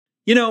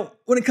You know,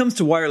 when it comes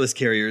to wireless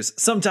carriers,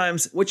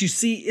 sometimes what you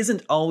see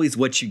isn't always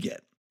what you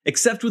get.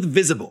 Except with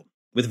Visible.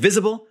 With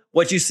Visible,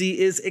 what you see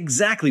is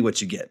exactly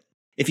what you get.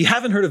 If you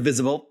haven't heard of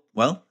Visible,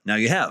 well, now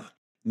you have.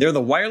 They're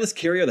the wireless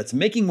carrier that's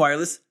making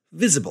wireless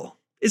visible.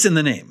 It's in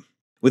the name.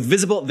 With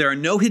Visible, there are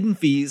no hidden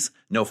fees,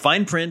 no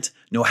fine print,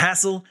 no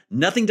hassle,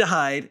 nothing to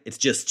hide. It's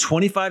just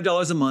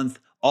 $25 a month,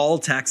 all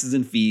taxes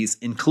and fees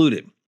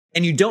included.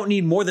 And you don't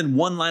need more than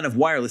one line of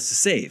wireless to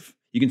save.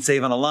 You can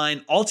save on a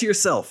line all to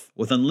yourself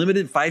with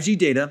unlimited 5G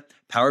data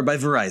powered by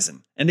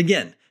Verizon. And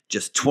again,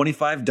 just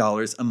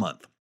 $25 a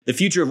month. The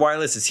future of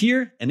wireless is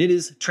here, and it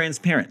is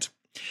transparent.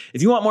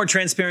 If you want more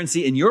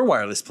transparency in your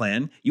wireless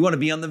plan, you want to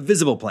be on the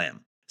Visible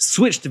plan.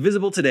 Switch to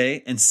Visible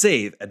today and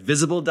save at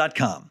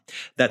Visible.com.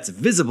 That's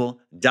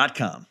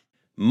Visible.com.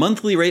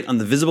 Monthly rate on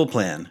the Visible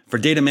plan. For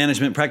data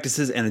management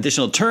practices and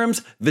additional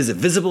terms, visit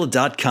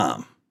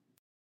Visible.com.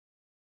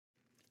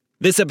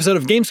 This episode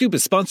of GameScoop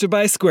is sponsored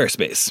by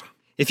Squarespace.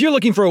 If you're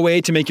looking for a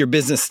way to make your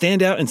business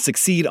stand out and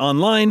succeed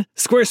online,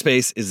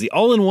 Squarespace is the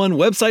all-in-one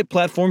website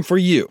platform for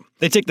you.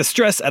 They take the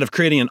stress out of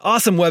creating an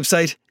awesome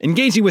website,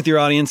 engaging with your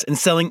audience, and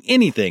selling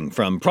anything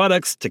from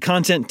products to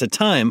content to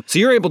time, so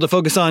you're able to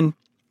focus on,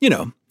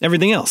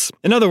 everything else.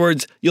 In other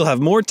words, you'll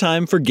have more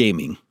time for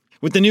gaming.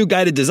 With the new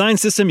guided design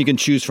system, you can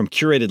choose from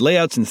curated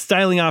layouts and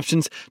styling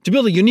options to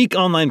build a unique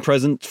online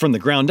presence from the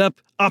ground up,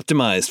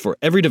 optimized for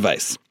every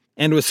device.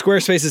 And with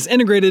Squarespace's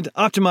integrated,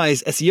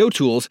 optimized SEO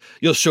tools,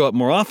 you'll show up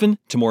more often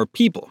to more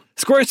people.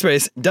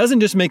 Squarespace doesn't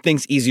just make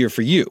things easier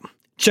for you.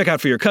 Checkout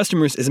for your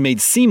customers is made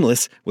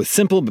seamless with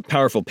simple but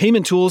powerful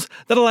payment tools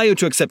that allow you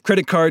to accept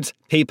credit cards,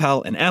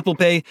 PayPal, and Apple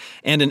Pay,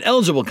 and in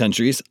eligible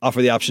countries,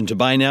 offer the option to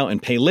buy now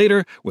and pay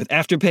later with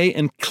Afterpay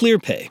and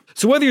ClearPay.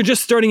 So whether you're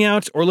just starting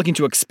out or looking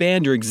to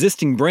expand your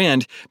existing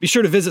brand, be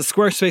sure to visit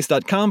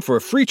squarespace.com for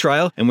a free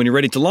trial, and when you're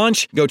ready to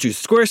launch, go to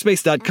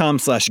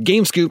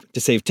squarespace.com/gamescoop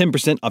to save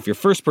 10% off your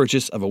first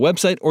purchase of a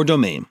website or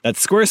domain.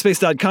 That's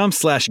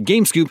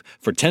squarespace.com/gamescoop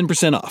for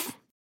 10% off.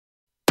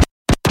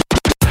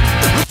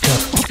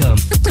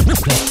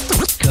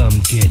 Come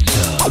get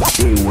some.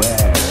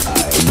 Beware,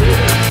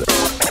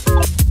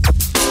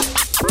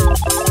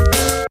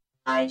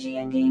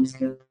 IGN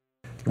GameScoop.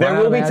 There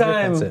will be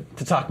time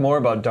to talk more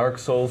about Dark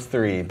Souls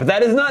 3, but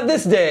that is not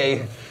this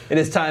day. It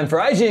is time for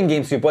IGN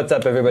GameScoop. What's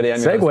up, everybody? I'm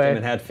your host,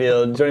 Damon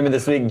Hatfield. Joining me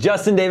this week,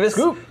 Justin Davis,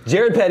 Scoop.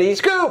 Jared Petty,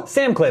 Scoop.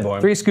 Sam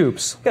Claiborne. 3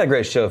 scoops. Got a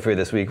great show for you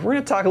this week. We're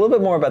going to talk a little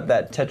bit more about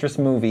that Tetris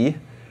movie.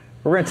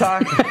 We're going to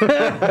talk...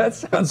 That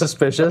sounds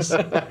suspicious. We're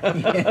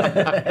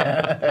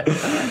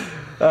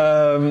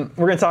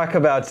going to talk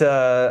about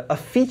a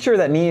feature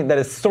that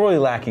is sorely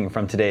lacking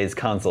from today's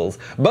consoles.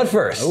 But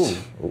first,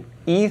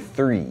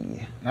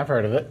 E3. I've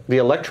heard of it. The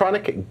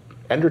Electronic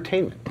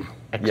Entertainment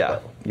Expo. Yeah,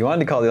 you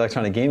wanted to call it the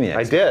Electronic Gaming Expo.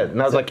 I did,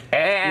 and I was like,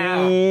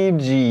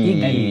 EG.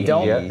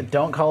 And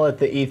don't call it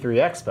the E3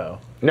 Expo.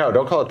 No,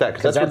 don't call it that,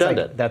 because that's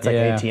redundant. That's like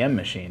an ATM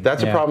machine.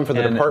 That's a problem for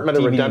the And Department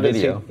of DVD Redundancy.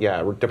 video.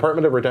 Yeah,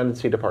 Department of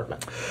Redundancy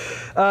Department.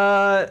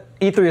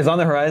 E3 is on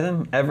the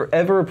horizon,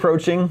 ever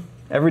approaching.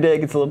 Every day it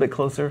gets a little bit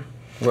closer.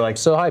 We're like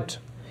So hyped.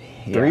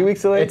 3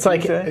 weeks away. It's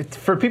like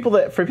for people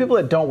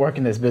that don't work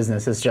in this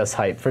business, it's just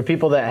hype. For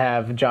people that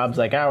have jobs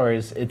like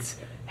ours, it's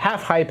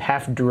half hype,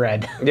 half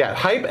dread. Yeah,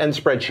 hype and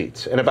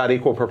spreadsheets in about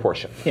equal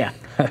proportion. Yeah.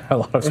 A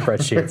lot of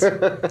spreadsheets.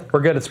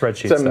 We're good at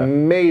spreadsheets, It's though.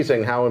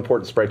 amazing how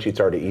important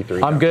spreadsheets are to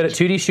E3. I'm good at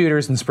 2D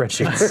shooters and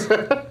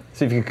spreadsheets.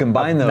 So if you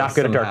combine those, Not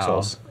good at Dark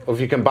somehow- Souls. Well,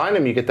 if you combine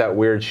them, you get that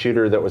weird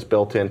shooter that was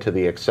built into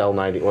the Excel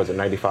 90. Was it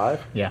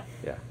 95? Yeah.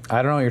 Yeah.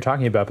 I don't know what you're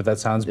talking about, but that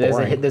sounds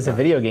boring. There's a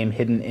video game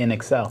hidden in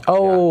Excel.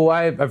 Oh,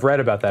 I've read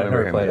about that. I've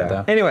never played it,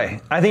 though.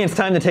 Anyway, I think it's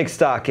time to take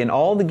stock in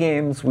all the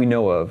games we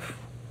know of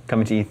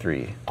coming to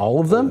E3 All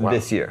of them?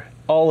 this year.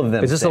 All of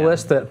them. Is this Sam. a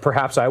list that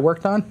perhaps I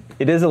worked on?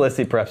 It is a list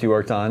that perhaps you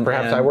worked on.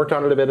 Perhaps and I worked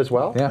on it a bit as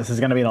well. Yeah. This is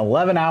going to be an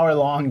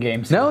 11-hour-long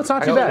game. No, it's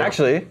not too bad.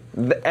 Actually,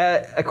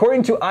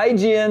 according to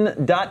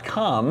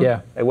IGN.com,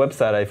 Yeah. a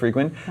website I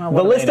frequent, Well, the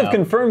what do list they of know?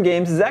 confirmed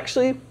games is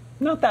actually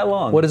not that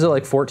long. What is it,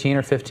 like 14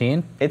 or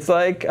 15? It's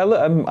like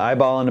I'm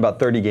eyeballing about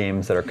 30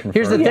 games that are confirmed.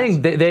 Here's the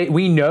thing: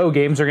 we know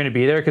games are going to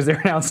be there because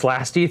they're announced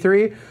last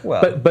E3.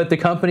 Well- but the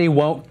company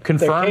won't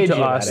confirm cagey to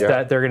about us it.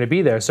 that they're going to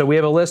be there. So we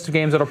have a list of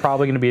games that are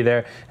probably going to be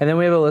there, and then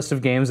we have a list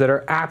of games that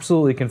are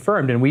absolutely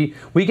confirmed, and we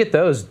get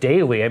those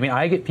daily. I mean,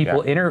 I get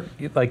people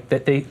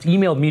that they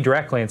emailed me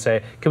directly and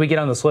say, "Can we get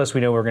on this list? We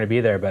know we're going to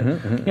be there," but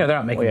they're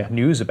not making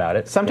news about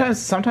it.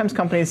 Sometimes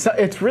companies,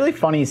 it's really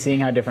funny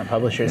seeing how different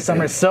publishers, some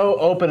are so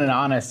open and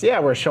honest. Yeah,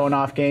 we're showing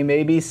off game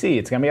ABC.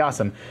 It's going to be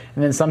awesome.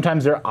 And then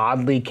sometimes they're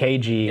oddly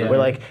cagey. Yeah. We're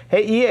like,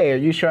 hey, EA, are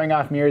you showing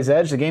off Mirror's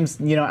Edge? The game's,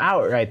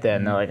 out right then.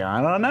 And they're like,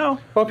 I don't know.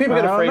 Well, people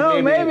get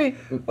afraid maybe.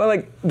 Well,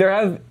 like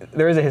there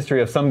is a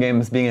history of some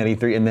games being at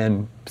E3 and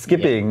then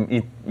skipping.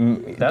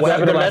 That's Well,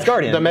 happened to Last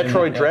Guardian. the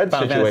Metroid Dread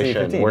Final Fantasy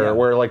situation, 15,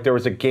 where like there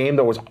was a game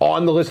that was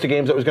on the list of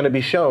games that was going to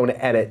be shown,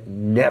 and it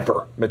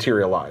never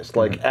materialized.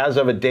 Like as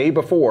of a day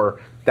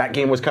before, that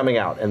game was coming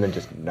out, and then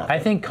just nothing. I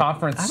think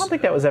conference. I don't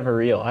think that was ever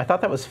real. I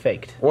thought that was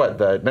faked. What,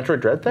 the Metroid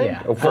Dread thing?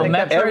 Yeah. Oh, Well, from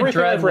Metroid everything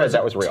Dread I've read, was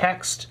that was real.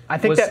 Text. I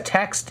think was that-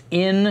 text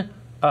in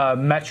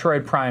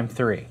Metroid Prime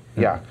 3.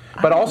 Yeah,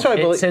 but also I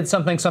It believe, said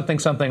something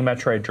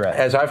Metroid Dread.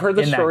 as I've heard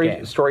the in that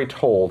game. story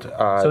told, So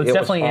it's it was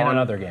definitely in on-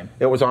 another game.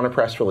 It was on a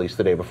press release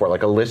the day before,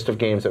 like a list of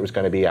games that was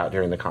going to be out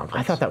during the conference.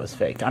 I thought that was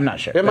faked. I'm not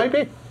sure. it might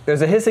be.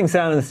 There's a hissing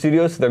sound in the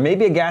studio, so there may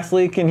be a gas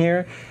leak in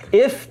here.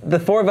 If the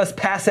four of us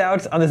pass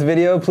out on this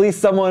video, please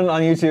someone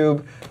on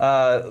YouTube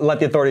let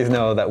the authorities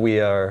know that we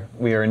are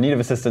in need of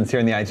assistance here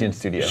in the IGN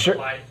studio.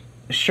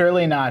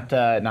 Surely not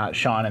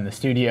Sean in the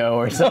studio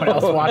or someone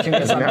else watching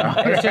this on the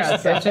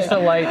podcast. It's just a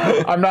light.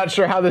 I'm not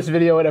sure how this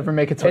video would ever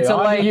make its way It's a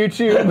on light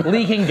YouTube.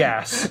 leaking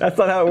gas. That's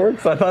not how it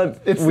works. I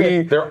thought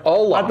They're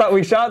all I locked. thought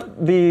we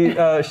shot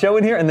the show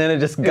in here and then it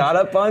just got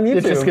up on YouTube.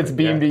 It just gets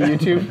beamed to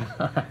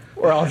YouTube.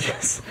 We're all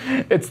just.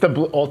 It's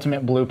the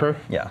ultimate blooper.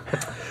 Yeah.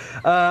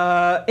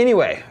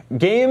 Anyway,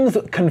 games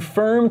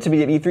confirmed to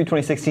be at E3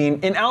 2016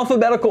 in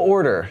alphabetical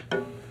order,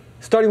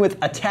 starting with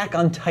Attack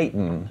on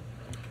Titan.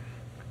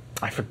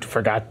 I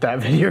forgot that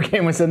video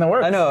game was in the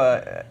works. I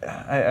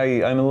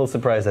know. I'm a little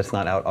surprised that's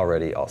not out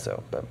already.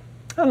 Also, but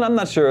I'm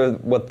not sure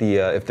what the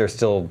if there's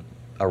still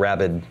a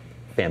rabid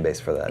fan base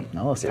for that.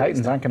 No, those series.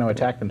 Titans aren't going to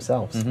attack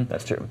themselves.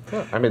 That's true.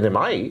 I mean, they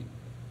might.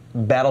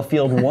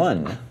 Battlefield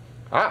 1,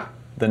 Ah,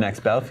 the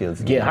next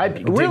Battlefield's Get game. hype.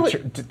 Really?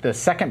 The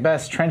second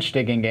best trench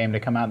digging game to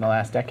come out in the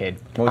last decade.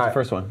 What was the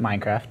first one?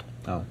 Minecraft.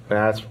 Oh,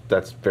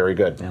 that's very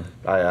good. Yeah.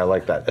 I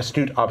like that.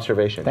 Astute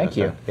observation. Thank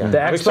you. Yeah.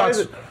 The I'm Xbox-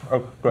 excited-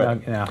 Oh, go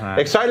ahead. No.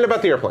 Excited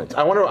about the airplanes.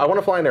 I want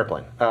to fly an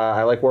airplane.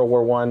 I like World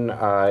War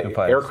I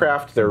fly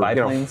aircraft. some They're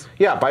biplanes?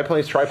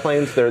 biplanes,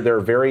 triplanes. They're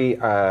very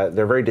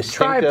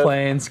distinctive.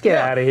 Triplanes, get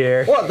out of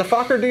here. What, the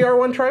Fokker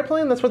DR1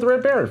 triplane? That's what the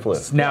Red Baron flew.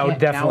 Now Yeah,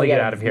 definitely we get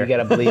gotta- out of here. You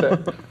gotta believe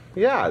it.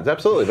 Yeah, it's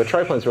absolutely. But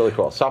triplane's really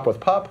cool. Sopwith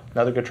Pup,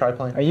 another good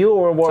triplane. Are you a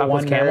World War Top I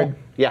with camel? nerd?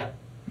 Yeah,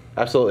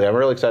 absolutely. I'm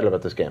really excited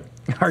about this game.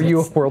 Are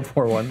you a World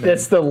War I?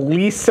 That's the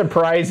least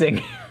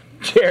surprising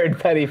Jared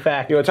Petty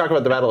fact. You want to talk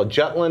about the Battle of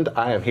Jutland?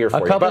 I am here for A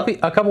you. couple, But-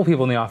 a couple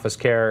people in the office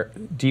care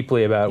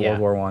deeply about Yeah.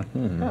 World War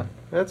I.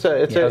 It's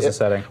How's the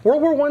setting?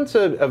 World War I's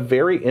a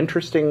very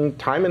interesting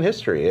time in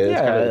history. It's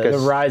Yeah, the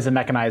rise of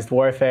mechanized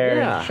warfare.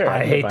 Yeah. Sure,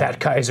 I hate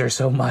that Kaiser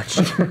so much.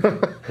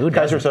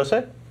 Kaiser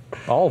Sose?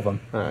 All of them.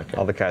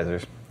 all the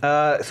Kaisers.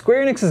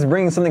 Square Enix is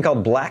bringing something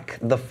called Black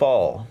the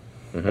Fall,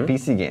 a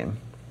PC game.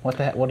 What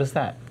the heck? What is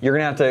that? You're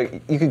gonna have to.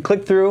 You can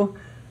click through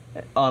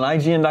on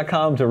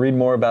IGN.com to read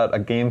more about a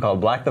game called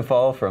Black the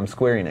Fall from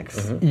Square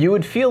Enix. You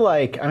would feel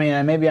like, I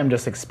mean, maybe I'm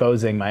just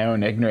exposing my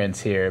own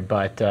ignorance here,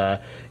 but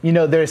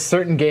there's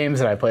certain games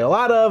that I play a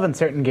lot of and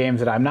certain games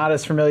that I'm not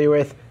as familiar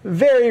with.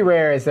 Very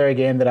rare is there a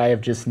game that I have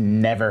just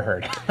never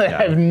heard.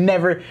 I've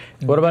never.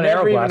 What about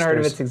never Aero even heard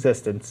of Blasters? its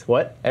existence.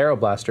 What? Aero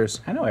Blasters.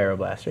 I know Aero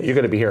Blasters. You're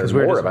going to be hearing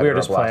we're more just- about we're Aero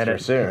just playing Blaster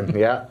it. soon.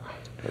 Yeah,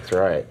 that's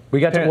right. We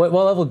got to what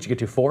level did you get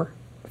to? 4?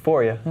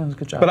 4, yeah. That was a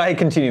good job. But I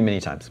continue many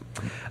times.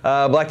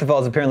 Black the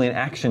Fall is apparently an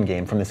action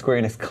game from the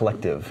Square Enix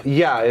Collective.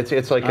 Yeah,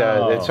 it's like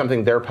Oh. it's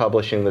something they're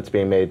publishing that's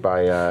being made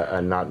by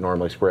a not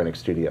normally Square Enix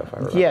studio. If I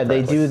remember Yeah, they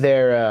correctly. do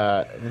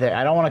their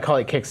I don't want to call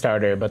it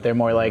Kickstarter, but they're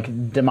more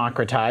like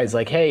democratized.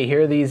 Like, hey,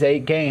 here are these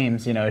 8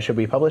 games. Should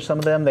we publish some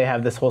of them? They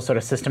have this whole sort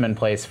of system in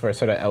place for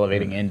sort of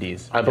elevating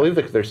indies. I believe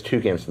that there's 2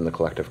 games from the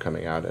Collective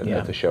coming out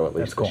at the show at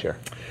least That's this year.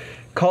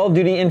 Call of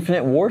Duty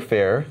Infinite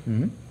Warfare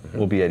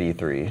will be at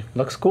E3.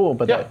 Looks cool,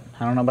 but Yeah.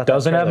 I don't know about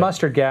Doesn't that have trailer.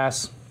 mustard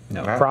gas.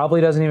 No. Probably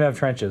doesn't even have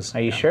trenches.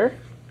 Are you sure?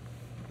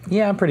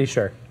 Yeah, I'm pretty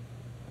sure.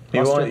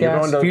 You Mustard want- you gas.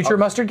 going to- Future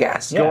mustard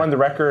gas. Go on the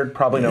record,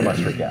 probably no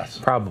mustard gas.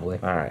 Probably.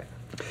 All right.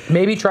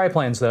 Maybe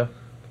triplanes though.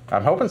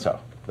 I'm hoping so.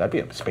 That'd be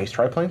a space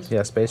triplanes?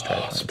 Yeah, space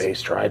triplanes.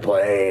 Space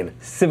triplane.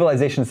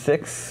 Civilization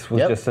 6 was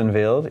Yep. just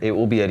unveiled. It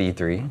will be at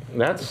E3.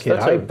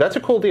 That's a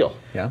cool deal.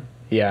 Yeah.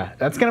 Yeah,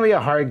 that's going to be a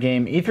hard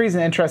game. E3 is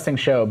an interesting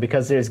show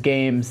because there's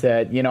games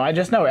that, I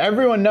just know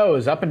everyone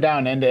knows up and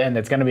down, end to end,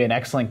 it's going to be an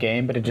excellent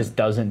game, but it just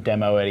doesn't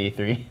demo at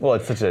E3. Well,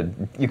 it's such a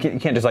you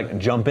can't just like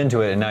jump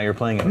into it and now you're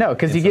playing it. No,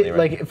 because you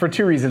instantly, get, right? like, for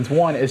 2 reasons.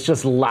 One, it's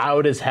just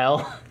loud as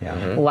hell. Yeah.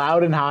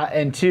 Loud and hot.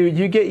 And 2,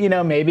 you get,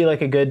 maybe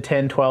like a good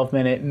 10, 12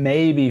 minute,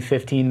 maybe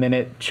 15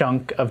 minute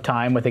chunk of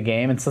time with a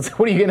game. And so it's like,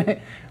 what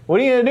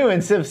are you gonna do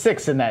in Civ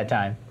 6 in that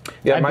time?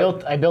 Yeah,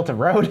 I built a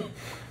road.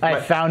 I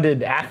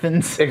founded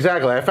Athens.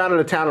 Exactly. I founded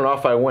a town and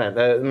off I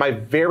went. My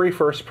very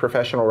first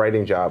professional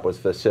writing job was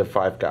the Civ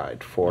 5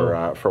 guide for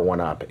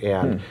 1UP.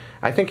 And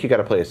I think you got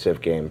to play a Civ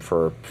game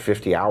for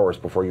 50 hours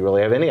before you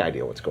really have any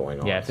idea what's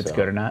going on. Yeah, if it's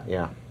good or not.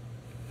 Yeah.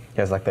 You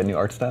guys like that new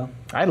art style?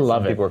 I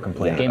love Some it. people are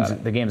complaining about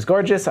it. The game's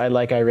gorgeous. I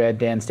read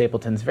Dan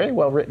Stapleton's very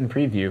well-written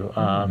preview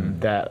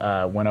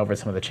that went over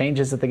some of the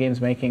changes that the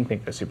game's making. I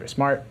think they're super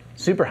smart.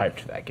 Super hyped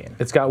for that game.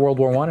 It's got World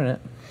War I in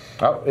it.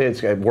 Oh,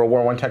 it's World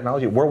War I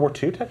technology, World War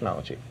II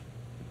technology.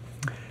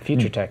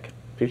 Future tech.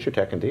 Future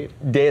tech indeed.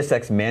 Deus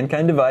Ex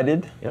Mankind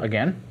Divided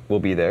Again. will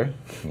be there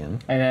again.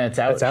 And then it's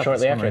out It's out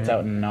shortly this after. summer, It's yeah.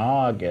 out in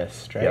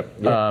August, right?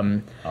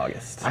 Yep.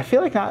 August. I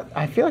feel like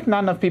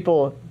not enough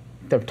people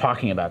they're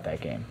talking about that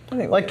game.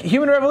 think- Like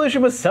Human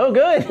Revolution was so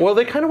good. Well,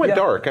 they kind of went Yeah.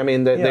 dark. I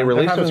mean, they Yeah,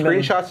 released there some haven't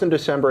been- screenshots in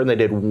December, and they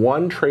did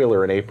one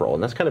trailer in April,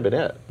 and that's kind of been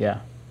it. Yeah.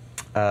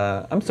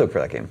 I'm stoked for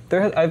that game.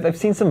 I've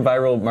seen some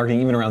viral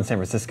marketing even around San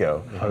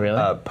Francisco. Oh,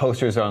 really?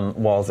 Posters on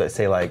walls that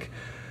say like,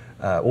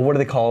 what do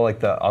they call like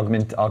the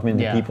augmented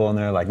Yeah. people in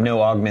there? Like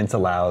no augments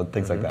allowed,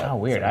 things like that. Oh,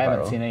 weird. It's I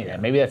haven't viral. seen it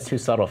yet. Maybe that's too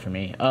subtle for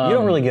me. You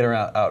don't really get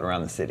out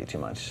around the city too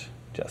much,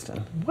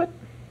 Justin. What?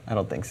 I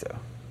don't think so.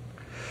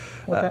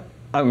 What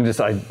I'm just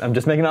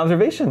making an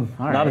observation,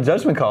 All not a right.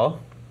 judgment call.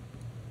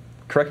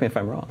 Correct me if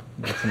I'm wrong.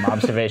 Make some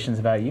observations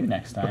about you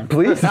next time.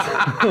 Please.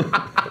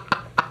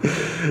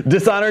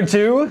 Dishonored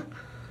 2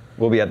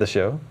 will be at the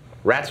show.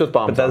 Rats with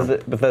bombs on 'em.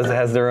 Bethesda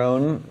has their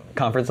own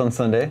conference on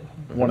Sunday.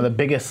 One of the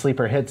biggest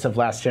sleeper hits of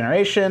last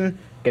generation,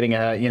 getting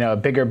a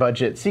bigger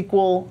budget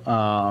sequel.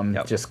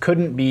 Yep. Just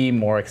couldn't be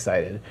more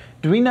excited.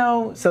 Do we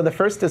know? So the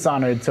first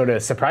Dishonored sort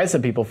of surprised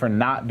some people for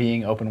not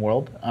being open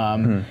world.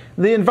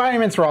 The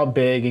environments were all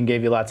big and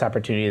gave you lots of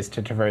opportunities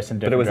to traverse in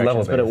different it was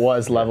directions. But it level-based.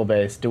 was level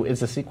based. Is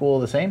the sequel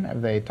the same?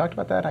 Have they talked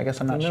about that? I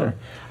guess I'm not don't know. sure.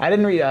 I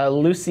didn't read.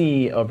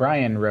 Lucy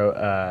O'Brien wrote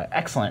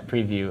excellent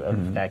preview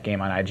of that game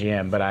on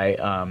IGN, but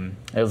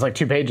it was like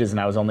 2 pages,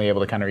 and I was only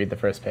able to kind of read the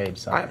first page.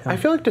 So I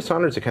feel like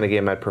Dishonored's the kind of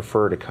game I'd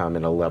prefer to come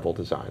in a level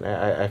design.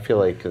 I feel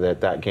like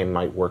that game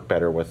might work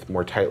better with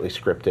more tightly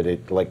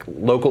scripted, like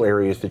local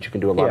areas that you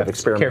can do a lot Yeah, of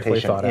it's carefully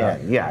experimentation. thought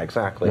out. Yeah,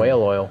 exactly.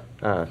 whale oil,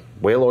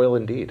 Whale oil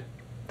indeed.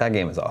 That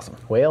game is awesome.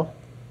 whale,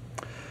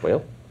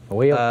 Whale?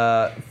 whale.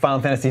 Final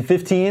Fantasy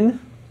 15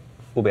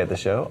 will be at the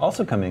show.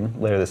 Also coming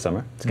later this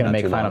summer. It's going to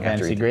make Final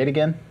Fantasy great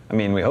again. I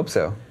mean, we hope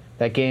so.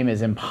 That game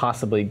is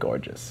impossibly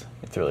gorgeous.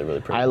 It's really, really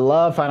pretty. I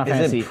love Final Is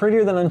Fantasy. it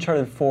prettier than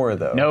Uncharted 4,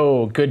 though?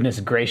 No, goodness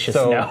gracious,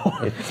 So no.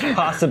 it's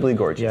possibly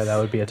gorgeous. Yeah, that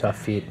would be a tough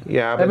feat.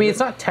 Yeah, I but- mean, it's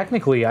not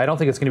technically. I don't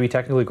think it's going to be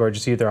technically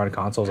gorgeous either on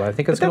consoles. I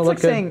think it's But going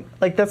that's to like look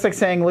good. saying, that's like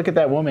saying, look at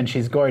that woman,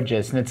 she's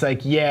gorgeous, and it's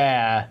like,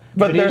 yeah,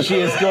 but there- is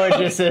she as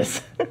gorgeous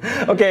as?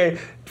 Okay,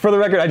 for the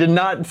record, I did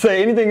not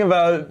say anything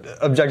about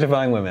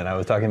objectifying women. I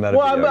was talking about.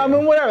 Well, I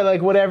mean, whatever,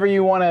 like whatever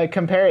you want to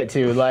compare it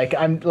to. Like,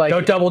 I'm like,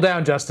 Don't double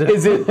down, Justin.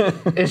 is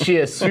she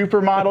a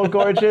supermodel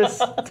gorgeous?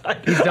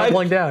 He's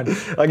doubling down.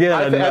 Again,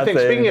 I did not think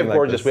say speaking anything of like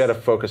gorgeous, this. we had to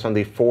focus on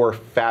the 4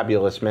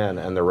 fabulous men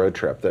and the road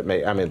trip that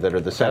that are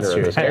the center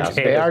of this cast.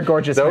 They are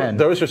gorgeous men.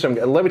 Those are some.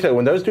 Let me tell you,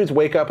 when those dudes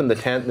wake up in the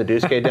tent in the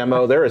Duske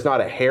demo, there is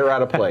not a hair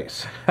out of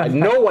place.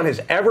 No one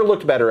has ever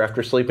looked better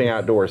after sleeping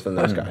outdoors than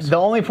those guys. The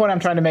only point I'm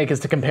trying to make is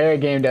to compare a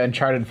game to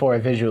Uncharted 4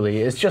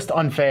 visually is just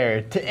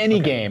unfair to any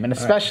game, and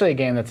especially a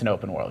game that's an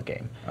open world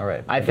game. All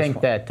right. I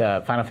think that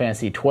Final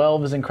Fantasy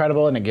 12 is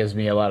incredible, and it gives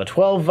me a lot of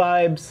 12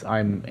 vibes.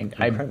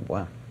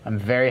 Wow. I'm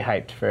very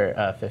hyped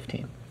for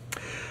 15.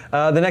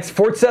 The next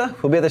Forza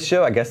will be at the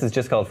show. I guess it's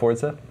just called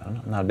Forza. I don't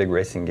know. I'm not a big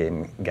racing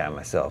game guy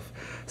myself.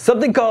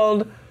 Something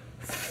called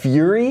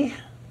Fury,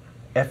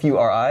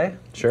 F-U-R-I,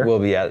 Sure. will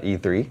be at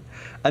E3.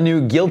 A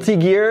new Guilty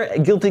Gear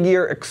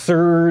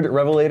Xrd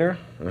Revelator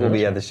will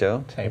be at the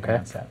show. How you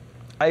pronounce that?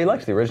 I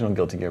liked the original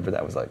Guilty Gear, but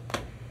that was like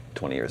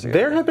 20 years ago.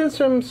 There have been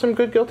some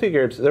good Guilty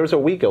Gears. There was a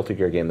Wii Guilty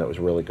Gear game that was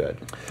really good.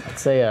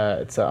 It's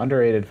an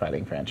underrated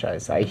fighting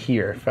franchise. I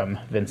hear from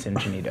Vincent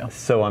Genito.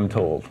 So I'm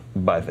told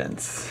by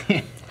Vince.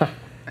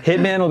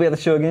 Hitman will be at the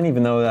show again,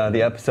 even though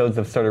the episodes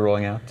have started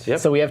rolling out. Yep.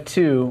 So we have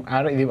 2.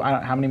 I don't,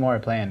 how many more are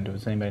planned?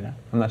 Does anybody know?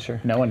 I'm not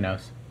sure. No one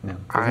knows. No.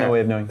 There's no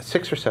way of knowing.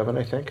 6 or 7,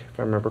 I think, if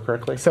I remember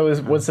correctly. So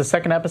was the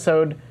second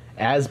episode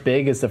as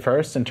big as the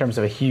first in terms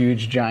of a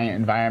huge, giant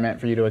environment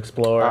for you to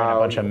explore and a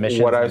bunch of missions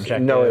and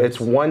objectives? No, it's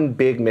one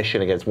big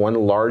mission against one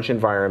large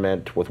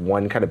environment with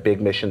one kind of big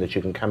mission that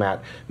you can come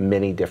at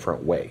many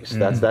different ways.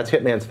 That's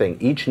Hitman's thing.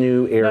 Each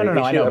new area.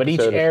 No, I new know, but each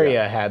episode is-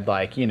 area had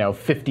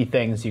 50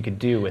 things you could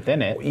do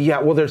within it. Yeah,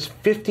 well, there's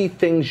 50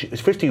 things,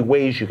 50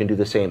 ways you can do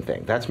the same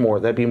thing.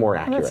 That'd be more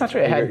accurate. That's not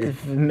true. It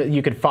had,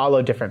 you could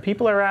follow different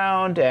people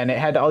around, and it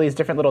had all these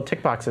different little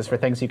tick boxes for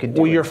things you could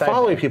do. Well, you're inside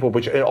following there. people,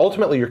 but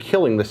ultimately you're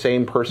killing the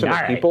same person All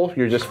as right. people.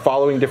 You're just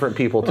following different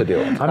people to do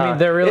it. I mean,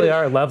 there really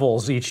are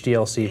levels each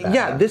DLC pack.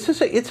 Yeah,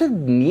 it's a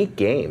neat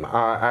game.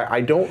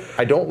 I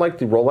don't like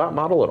the rollout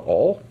model at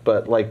all,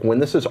 but like when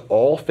this is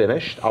all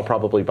finished, I'll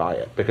probably buy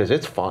it because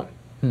it's fun.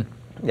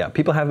 Yeah,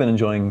 people have been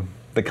enjoying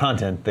the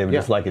content. They would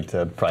just Yeah. like it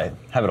to probably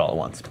have it all at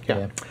once.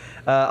 Yeah.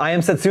 I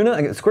Am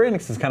Setsuna. Square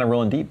Enix is kind of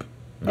rolling deep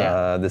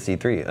Yeah. this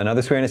E3.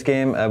 Another Square Enix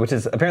game, which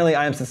is apparently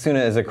I Am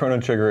Setsuna is a Chrono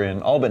Trigger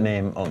in all but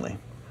name only.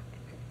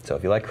 So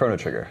if you like Chrono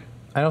Trigger,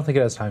 I don't think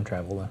it has time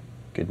travel though.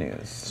 good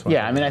news.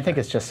 Yeah, I mean, I think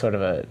it's just sort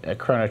of a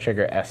Chrono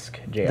Trigger-esque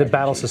JRPG. The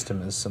battle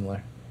system is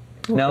similar.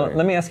 Now,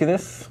 let me ask you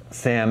this,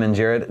 Sam and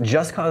Jared.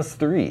 Just Cause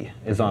 3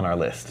 is on our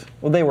list.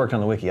 Well, they worked on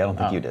the wiki. I don't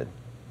think you did.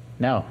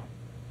 No.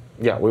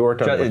 Yeah, we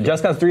worked on it.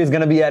 Just Cause 3 is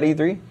going to be at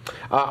E3?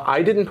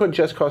 I didn't put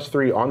Just Cause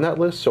 3 on that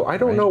list, so I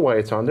don't know why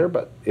it's on there,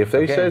 but if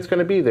they say it's going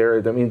to be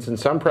there, that means in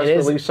some press It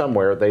is- release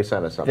somewhere they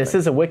sent us something. This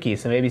is a wiki,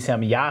 so maybe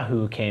some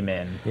Yahoo came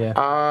in.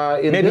 Yeah.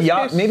 In Maybe this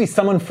case, maybe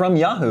someone from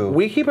Yahoo.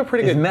 we keep a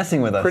pretty is good,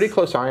 messing with us. pretty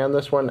close eye on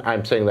this one.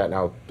 I'm saying that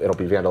now; it'll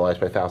be vandalized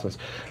by thousands.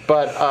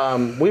 But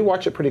we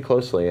watch it pretty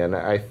closely, and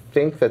I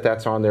think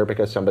that's on there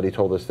because somebody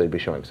told us they'd be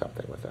showing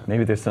something with that.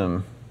 Maybe there's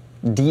some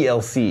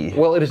DLC.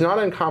 Well, it is not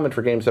uncommon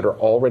for games that are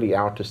already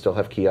out to still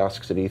have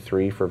kiosks at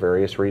E3 for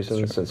various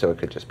reasons, and so it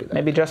could just be that.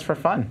 Maybe just for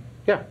fun.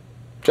 Yeah.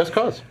 Just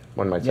cause,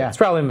 one might say. Yeah. It's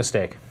probably a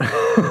mistake.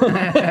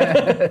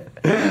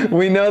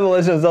 We know The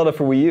Legend of Zelda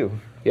for Wii U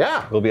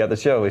Yeah. will be at the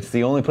show. It's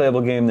the only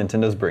playable game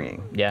Nintendo's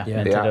bringing. Yeah,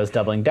 Yeah. Nintendo's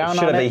doubling down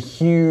Should on have a it.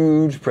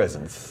 huge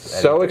presence.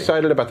 So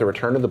excited about the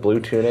return of the blue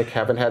tunic.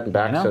 Haven't had it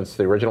back know. since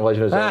the original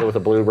Legend of Zelda with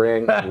the blue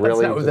ring.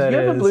 Really. not what that You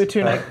have a is. blue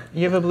tunic.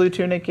 You have a blue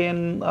tunic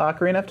in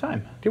Ocarina of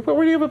Time.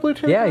 Where do you have a blue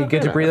tunic? Yeah, you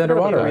get to breathe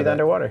underwater. Breathe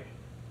underwater.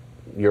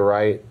 You're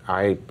right.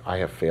 I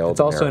have failed.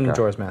 It's also in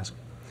America. Majora's Mask.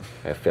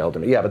 I have failed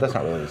him. Yeah, but that's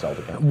not really a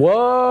Zelda game.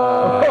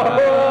 Whoa!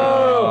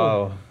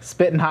 Oh.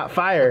 Spitting hot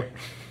fire.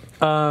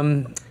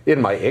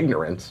 In my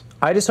ignorance.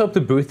 I just hope the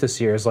booth this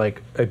year is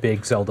like a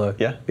big Zelda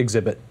Yeah.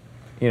 exhibit.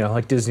 You know,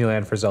 like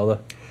Disneyland for Zelda.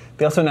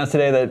 They also announced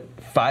today that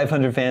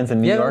 500 fans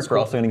in New Yeah, York that's are cool.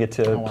 also going to get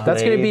to play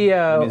That's going to be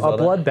a new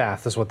Zelda.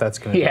 bloodbath, is what that's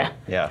going to be. Yeah.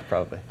 Yeah,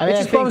 probably. I It mean,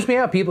 just bums me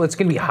out. It's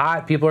going to be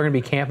hot. People are going to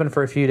be camping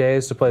for a few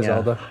days to play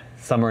Zelda.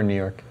 Summer in New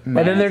York. And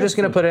then they're just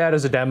going to put it out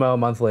as a demo a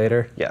month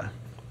later. Yeah.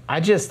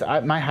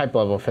 my hype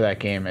level for that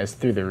game is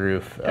through the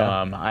roof. We're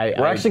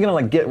actually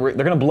going to they're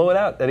going to blow it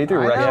out at E3.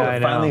 We're know. actually Yeah, gonna I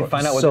know. finally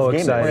find out what So this game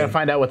excited. We're is. gonna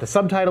find out what the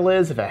subtitle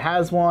is, if it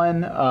has one.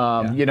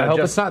 You know, I hope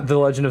just, it's not The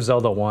Legend of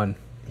Zelda 1.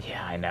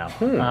 Yeah, I know.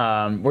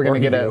 We're gonna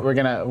get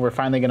we're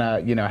finally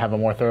gonna have a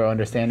more thorough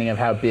understanding of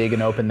how big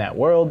and open that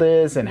world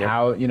is, and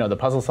how the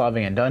puzzle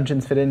solving and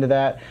dungeons fit into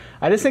that.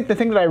 I just think the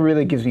thing that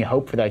really gives me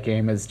hope for that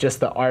game is just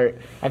the art.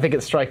 I think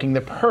it's striking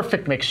the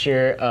perfect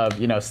mixture of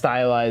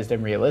stylized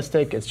and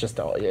realistic.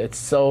 It's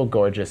so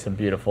gorgeous and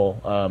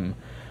beautiful.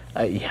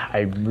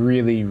 I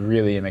really,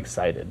 really am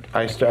excited.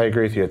 I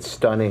agree with you. It's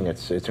stunning.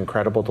 It's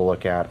incredible to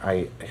look at.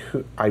 I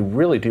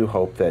really do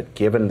hope that,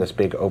 given this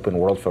big open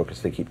world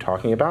focus they keep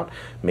talking about,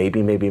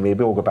 maybe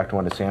we'll go back to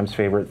one of Sam's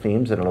favorite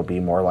themes, and it'll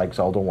be more like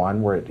Zelda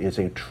 1, where it is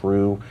a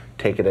true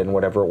take it in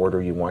whatever order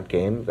you want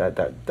game.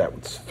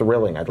 That's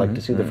thrilling. I'd like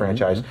to see the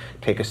franchise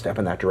take a step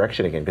in that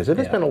direction again, because it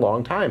has been a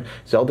long time.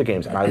 Zelda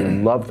games, and I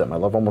love them. I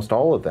love almost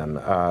all of them.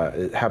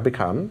 Have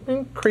become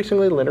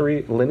increasingly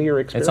linear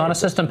experiences. It's on a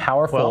system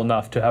powerful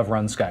enough to have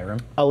run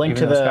Skyrim. A Link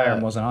even to though the Skyrim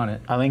wasn't on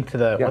it. A Link to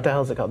the what the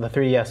hell is it called? The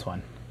 3DS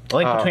one. A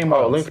Link Between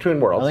Worlds. Link Between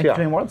Worlds. A Link yeah.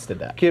 Between Worlds did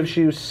that. Gives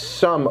you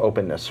some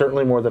openness,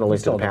 certainly more than A Link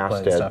to still the have to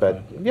Past play did, stuff,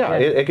 but though. yeah,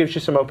 it gives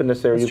you some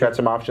openness there. You've got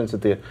some options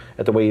at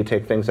the way you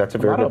take things. That's a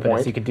very good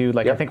point. You could do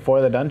I think 4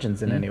 of the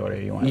dungeons in any order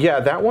you want. Yeah,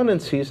 that one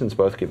and Seasons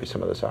both give you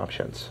some of those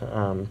options.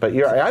 But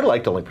yeah, I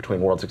liked A Link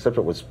Between Worlds, except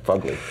it was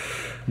fugly.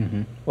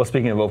 Well,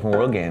 speaking of open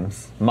world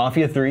games,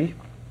 Mafia 3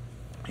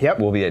 Yep.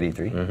 will be at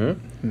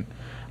E3.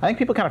 I think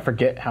people kind of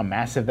forget how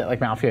massive that,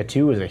 Mafia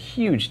 2 was a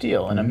huge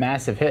deal and a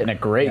massive hit and a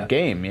great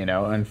game,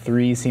 and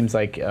 3 seems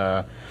like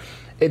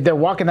they're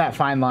walking that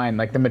fine line.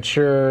 Like the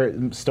mature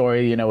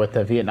story, with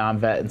the Vietnam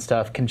vet and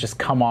stuff can just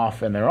come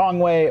off in the wrong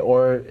way,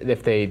 or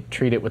if they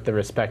treat it with the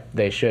respect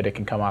they should, it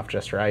can come off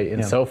just right.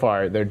 And so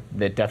far, it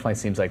definitely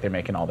seems like they're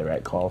making all the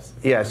right calls.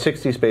 Yeah,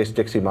 60s-based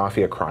Dixie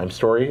Mafia crime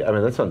story. I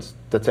mean,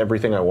 that's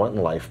everything I want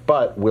in life.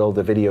 But will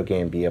the video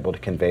game be able to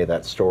convey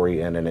that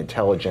story in an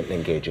intelligent and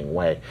engaging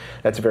way?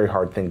 That's a very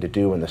hard thing to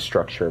do in the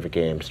structure of a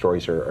game.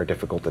 Stories are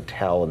difficult to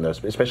tell in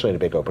those, especially in a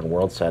big open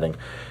world setting.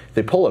 If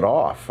they pull it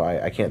off,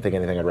 I can't think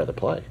of anything I'd rather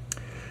play.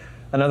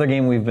 Another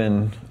game we've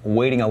been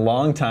waiting a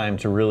long time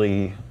to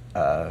really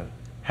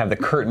have the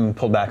curtain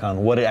pulled back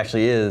on what it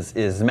actually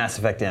is Mass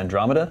Effect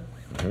Andromeda.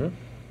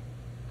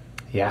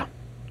 Yeah.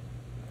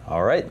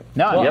 All right.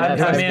 No, Well,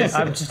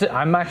 yeah,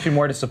 I'm actually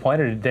more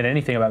disappointed than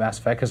anything about Mass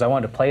Effect because I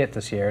wanted to play it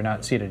this year,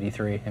 not see it at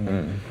E3. And I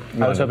was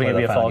wanted to hoping play it'd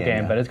be the a final fall game,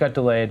 game, yeah. but it's got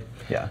delayed.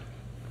 Yeah.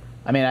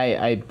 I mean,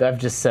 I've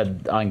just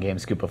said on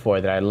GameScoop before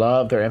that I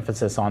love their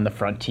emphasis on the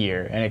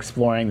frontier and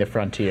exploring the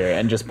frontier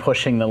and just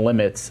pushing the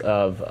limits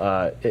of,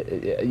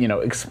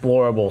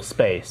 explorable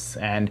space.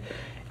 And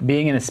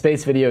being in a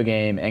space video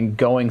game and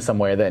going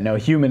somewhere that no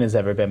human has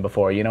ever been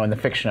before, in the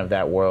fiction of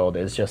that world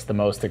is just the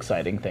most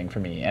exciting thing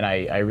for me. And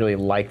I really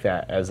like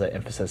that as an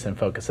emphasis and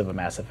focus of a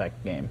Mass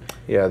Effect game.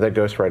 Yeah, that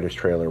Ghost Riders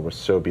trailer was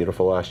so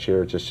beautiful last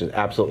year. Just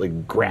absolutely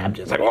grabbed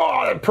you. It's like,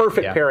 oh,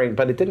 perfect pairing.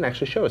 But it didn't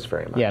actually show us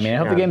very much. Yeah, I mean, I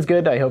hope the game's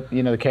good. I hope,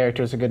 the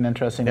characters are good and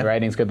interesting. The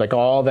writing's good. Like,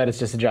 all that is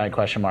just a giant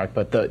question mark.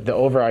 But the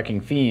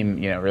overarching theme,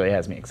 really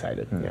has me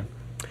excited. Yeah.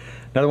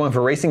 Another one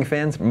for racing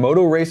fans,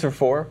 Moto Racer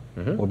 4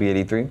 will be at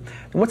E3. And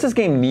what's this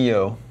game,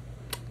 Neo,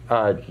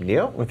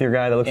 Neo? with your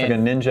guy that looks like a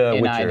ninja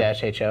Witcher?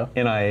 N-I-H-O.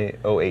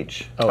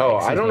 N-I-O-H. Oh,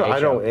 I don't know. I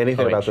don't know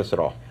anything about OH. this at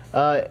all.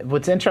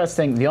 What's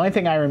interesting, the only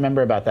thing I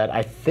remember about that,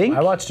 I think...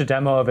 I watched a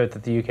demo of it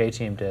that the UK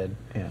team did.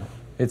 Yeah.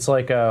 It's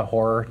like a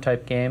horror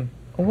type game.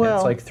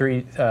 Well- It's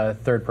like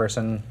third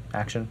person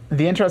action.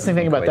 The interesting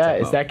thing about Quite that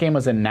some is that game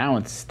was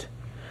announced,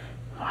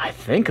 I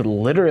think,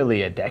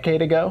 literally a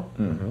decade ago.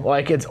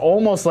 Like, it's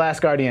almost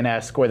Last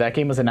Guardian-esque, where that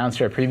game was announced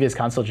for a previous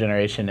console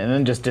generation and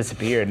then just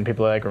disappeared. And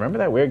people are like, remember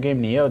that weird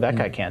game Neo? That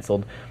got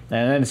canceled.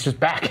 And then it's just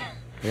back.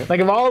 Like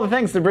of all the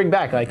things to bring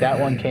back, like that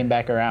one came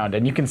back around,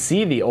 and you can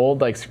see the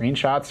old like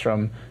screenshots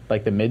from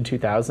like the mid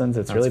 2000s.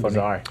 It's really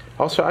bizarre.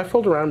 Also, I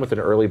fooled around with an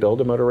early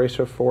build of Motor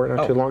Racer 4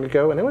 not too long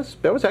ago, and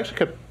that was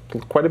actually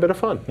quite a bit of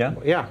fun.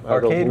 Yeah.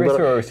 Arcade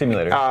racer or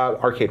simulator?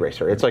 Arcade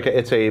racer. It's a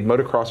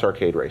motocross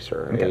arcade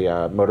racer,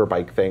 a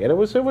motorbike thing, and it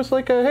was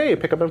like a hey,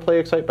 pick up and play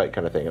Excite Bike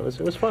kind of thing. It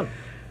was fun.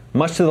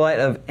 Much to the delight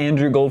of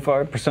Andrew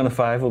Goldfarb, Persona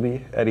 5 will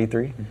be at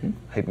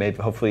E3.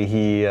 Hopefully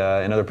he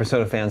and other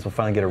Persona fans will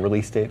finally get a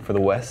release date for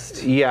the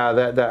West. Yeah,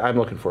 that I'm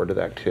looking forward to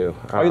that too.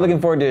 Are you looking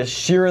forward to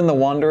Shiren the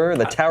Wanderer,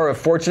 the Tower of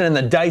Fortune, and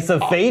the Dice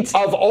of Fate?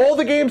 Of all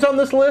the games on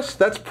this list,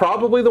 that's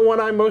probably the one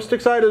I'm most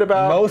excited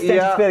about. Most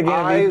anticipated game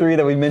of E3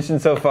 that we've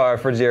mentioned so far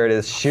for Jared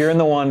is Shiren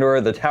the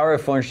Wanderer, the Tower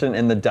of Fortune,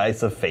 and the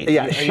Dice of Fate.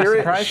 Yeah,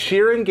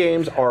 Shiren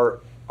games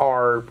are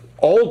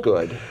all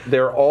good.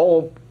 They're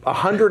all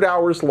 100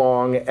 hours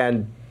long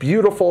and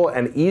beautiful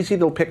and easy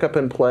to pick up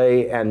and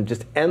play and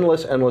just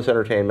endless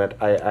entertainment.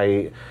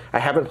 I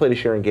haven't played a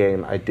Shiren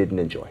game I didn't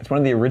enjoy. It's one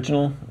of the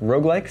original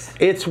roguelikes?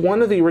 It's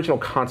one of the original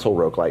console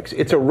roguelikes.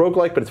 It's a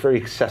roguelike, but it's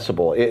very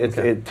accessible.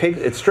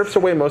 It strips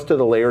away most of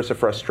the layers of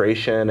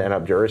frustration and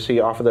obduracy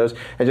off of those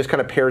and just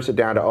kind of pares it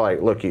down to, all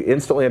right, look, you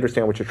instantly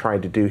understand what you're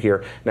trying to do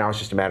here. Now it's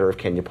just a matter of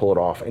can you pull it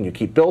off, and you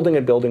keep building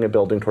and building and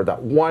building toward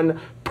that one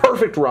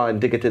perfect run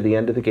to get to the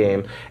end of the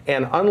game.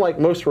 And unlike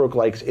most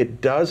roguelikes, it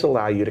does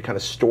allow you to kind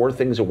of store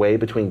things away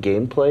between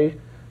gameplay,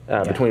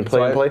 between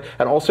play and play,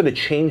 and also to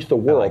change the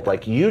world.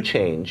 Like you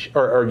change,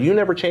 or you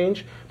never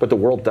change, but the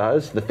world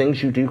does. The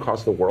things you do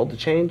cause the world to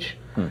change.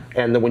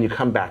 And then when you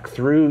come back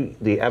through,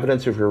 the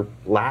evidence of your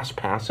last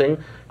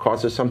passing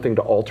causes something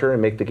to alter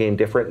and make the game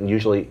different and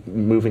usually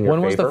move in your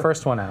favor. When was the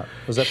first one out?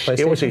 Was that PlayStation?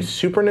 It was a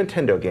Super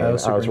Nintendo game. It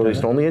was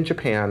released only in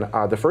Japan.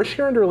 The first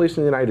Shiren to release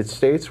in the United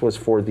States was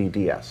for the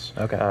DS.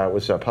 Okay. It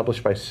was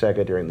published by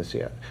Sega during the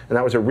CS. And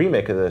that was a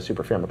remake of the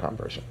Super Famicom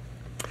version.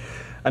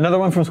 Another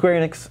one from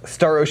Square Enix,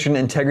 Star Ocean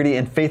Integrity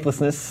and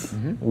Faithlessness.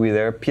 We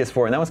there,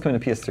 PS4, and that one's coming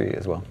to PS3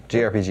 as well.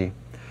 JRPG.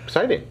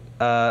 Exciting.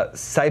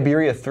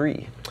 Siberia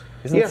 3.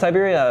 Isn't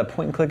Siberia a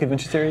point-and-click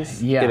adventure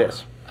series? Yeah. It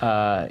is.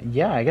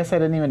 Yeah, I guess I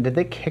didn't even. Did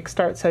they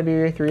kickstart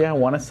Siberia 3? I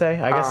want to say.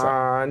 I guess.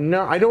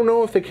 No, I don't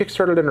know if they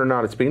kickstarted it or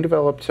not. It's being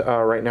developed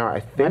right now.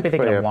 I think. Might be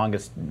thinking of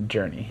Longest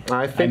Journey.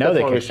 I think I know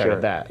they Longest kickstarted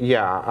Journey. that.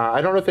 Yeah,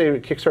 I don't know if they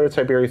kickstarted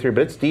Siberia 3,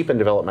 but it's deep in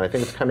development. I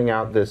think it's coming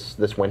out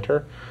this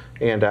winter.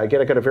 And again,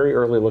 I got a very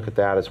early look at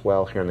that as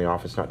well here in the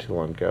office not too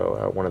long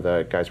ago. One of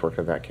the guys working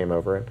on that came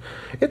over, and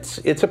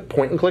it's a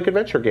point-and-click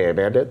adventure game,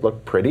 and it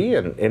looked pretty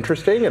and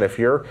interesting. And if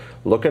you're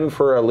looking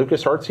for a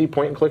LucasArtsy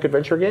point-and-click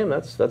adventure game,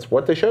 that's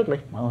what they showed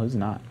me. Well, who's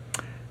not?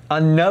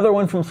 Another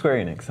one from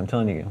Square Enix. I'm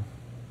telling you,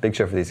 big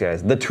show for these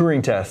guys. The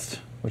Turing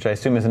Test, which I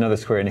assume is another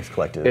Square Enix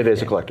collective. It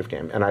is a collective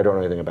game, and I don't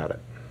know anything about it.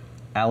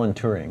 Alan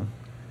Turing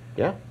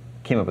Yeah.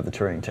 came up with the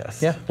Turing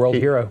Test. Yeah, world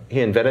hero.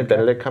 He invented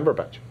Benedict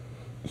Cumberbatch.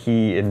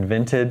 He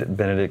invented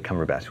Benedict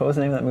Cumberbatch. What was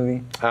the name of that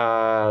movie?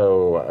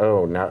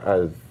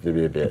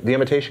 The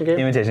Imitation Game?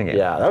 The Imitation Game.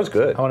 Yeah, that was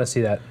good. I want to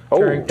see that. Oh,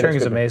 Turing that's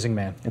is good. amazing,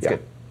 man. It's Yeah.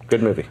 good.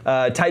 Good movie.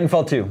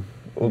 Titanfall 2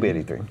 will be at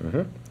E3.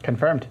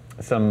 Confirmed.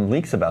 Some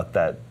leaks about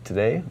that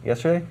today,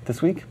 yesterday,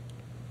 this week.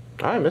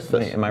 I missed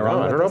this. Am I wrong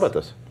No, I about don't know this? about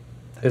this.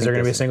 Is there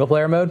going to be a single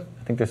player mode?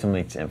 I think there's some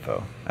leaked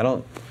info.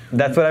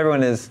 That's what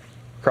everyone is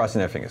crossing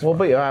their fingers Well, for.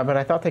 but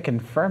I thought they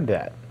confirmed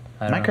that.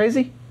 Am don't I know.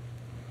 crazy?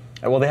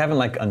 Well, they haven't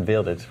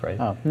unveiled it, right?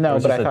 Oh, no, It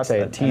was but I just thought they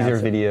a teaser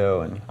announced it.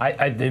 video and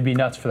It'd be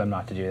nuts for them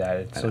not to do that.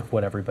 It's like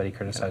what everybody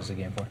criticizes the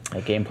game for.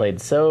 That game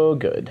played so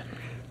good.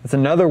 it's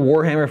another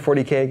Warhammer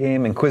 40K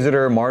game.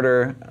 Inquisitor,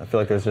 Martyr. I feel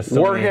like there's just so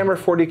many. Warhammer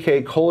 40K,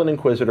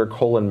 Inquisitor,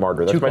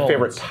 Martyr. That's Two my colons.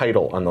 favorite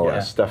title on the Yeah.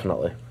 list,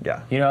 definitely.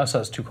 Yeah. You know, also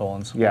has 2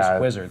 colons. It's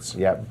Wizards.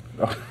 Yeah.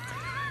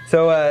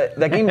 So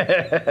that game.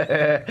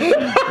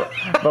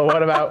 But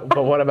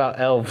what about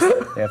elves?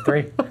 They have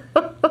 3.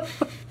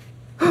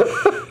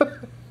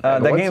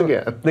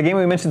 The game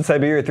we mentioned,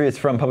 Siberia 3, is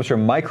from publisher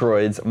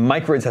Microids.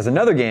 Microids has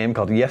another game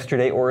called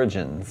Yesterday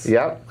Origins.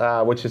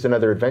 Yep, which is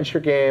another adventure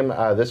game.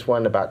 This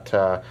one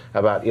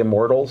about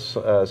immortals.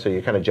 So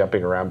you're kind of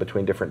jumping around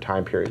between different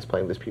time periods,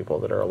 playing these people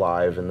that are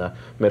alive in the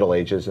Middle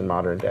Ages and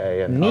modern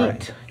day. And,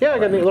 Neat. Yeah, I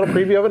got a neat little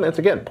preview of it. And it's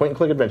again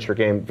point-and-click adventure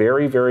game.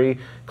 Very, very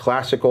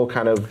classical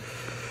kind of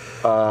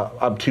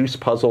obtuse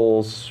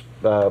puzzles.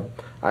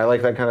 I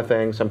like that kind of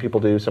thing. Some people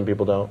do, some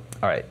people don't.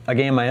 All right, a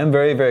game I am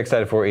very, very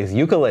excited for is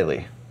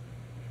Yooka-Laylee,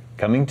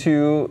 coming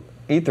to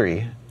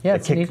E3. Yeah,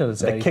 it's neat that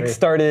it's the at E3.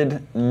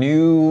 kick-started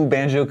new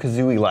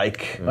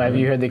Banjo-Kazooie-like. Have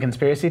you heard the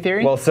conspiracy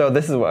theory? Well, so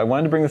this is I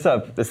wanted to bring this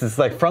up. This is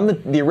like from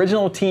the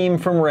original team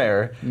from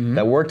Rare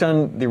that worked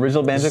on the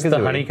original Banjo-Kazooie. The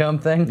honeycomb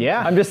thing?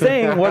 yeah. I'm just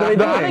saying, what are they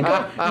doing?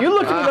 You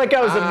looked at me like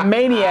I was a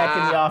maniac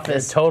in the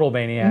office. Total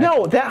maniac.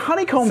 No, that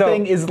honeycomb So,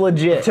 thing is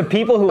legit. To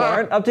people who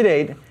aren't up to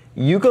date,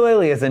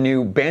 Yooka-Laylee is a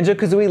new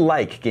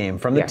Banjo-Kazooie-like game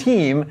from the Yeah.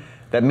 team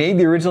that made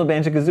the original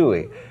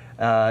Banjo-Kazooie.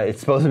 It's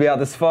supposed to be out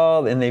this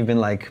fall, and they've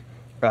been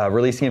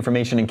releasing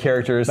information and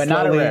characters. but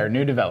not a slowly. Rare,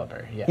 new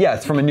developer. Yeah. Yeah,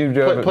 it's from a new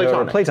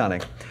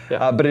Playtonic.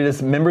 Yeah. But it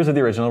is members of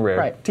the original Rare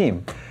Right.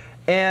 team.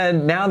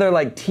 And now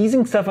they're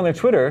teasing stuff on their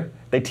Twitter.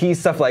 They tease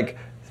stuff like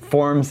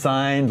forms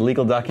signed,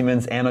 legal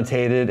documents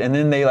annotated, and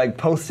then they like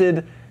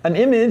posted an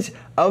image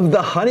of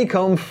the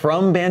honeycomb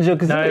from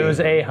Banjo-Kazooie. No, it was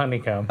a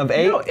honeycomb.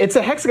 No, it's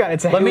a hexagon.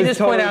 Let me just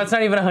point out, it's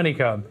not even a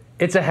honeycomb.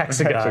 It's a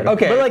hexagon.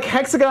 Okay. But like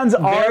hexagons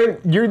are,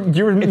 you're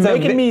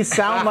making me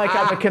sound like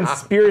I'm a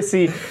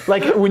conspiracy.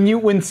 Like when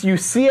you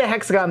see a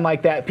hexagon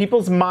like that,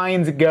 people's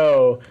minds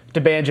go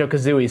to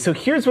Banjo-Kazooie. So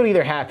here's what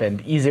either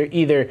happened: either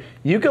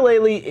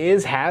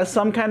Yooka-Laylee has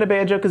some kind of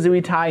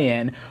Banjo-Kazooie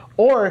tie-in,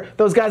 or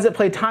those guys that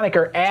play Tonic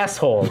are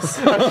assholes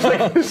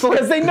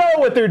because they know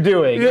what they're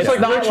doing. It's like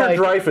not Richard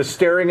Dreyfuss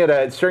staring at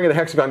a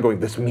hexagon, going,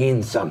 "This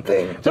means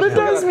something." But it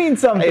does mean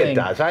something. It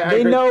does. I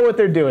they agree. know what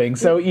they're doing.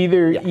 So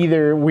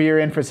either we're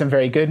in for some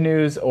very good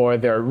news, or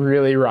they're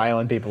really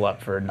riling people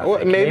up for nothing.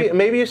 Well,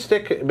 maybe you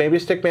stick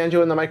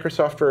Banjo in the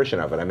Microsoft version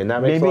of it. I mean,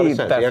 that makes a lot of sense.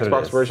 The that's what it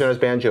Xbox is. version has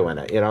Banjo in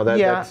it. You know,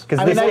 that's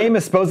Because this game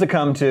is supposed to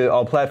come to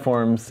all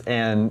platforms,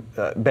 and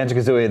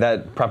Banjo-Kazooie,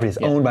 that property is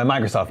owned by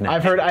Microsoft now.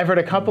 I've heard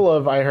a couple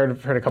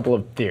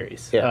of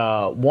theories.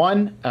 Yeah.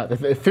 One,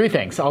 three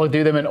things. I'll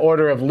do them in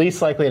order of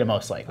least likely to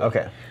most likely.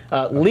 Okay.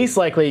 Least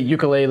likely,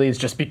 Yooka-Laylee is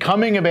just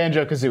becoming a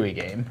Banjo-Kazooie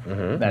game.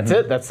 That's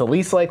it. That's the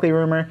least likely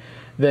rumor.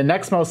 The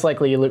next most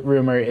likely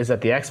rumor is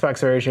that the Xbox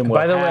version will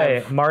By the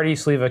way, Marty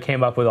Sleva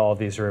came up with all of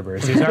these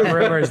rumors. These aren't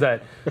rumors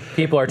that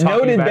people are talking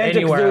Noted about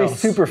anywhere Banjo-Kazooie else.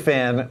 super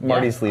fan,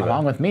 Marty Sleva.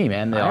 along with me,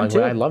 man. I am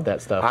too. I love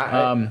that stuff.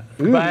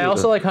 But I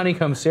also like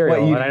honeycomb cereal.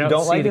 What, you and I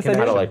don't see like the this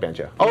idea? I don't like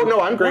Banjo. Oh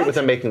no, I'm great with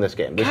them making this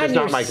game. This God, is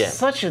not you're my game.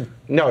 Such a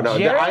No,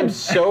 Jared? I'm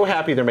so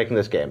happy they're making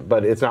this game,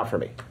 but it's not for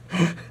me.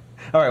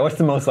 All right, what's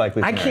the most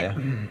likely I scenario?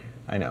 can't-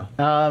 I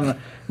know.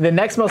 The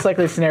next most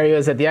likely scenario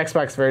is that the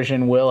Xbox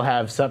version will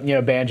have some,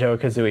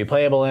 Banjo-Kazooie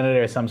playable in it,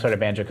 or some sort of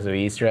Banjo-Kazooie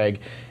Easter egg.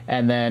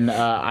 And then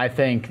I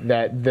think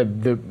that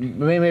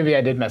maybe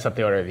I did mess up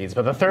the order of these,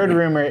 but the third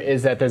rumor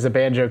is that there's a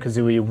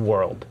Banjo-Kazooie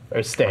world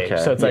or stage.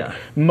 Okay. So it's like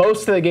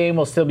most of the game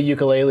will still be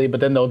Yooka-Laylee,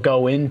 but then they'll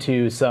go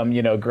into some,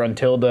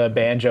 Gruntilda,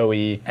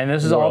 Banjo-y. And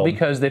this is all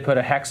because they put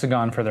a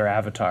hexagon for their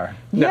avatar.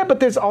 Yeah, but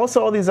there's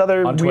also all these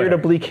other On weird Twitter.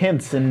 oblique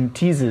hints and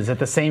teases at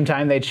the same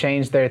time they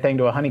changed their thing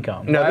to a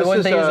honeycomb. No, Why this wouldn't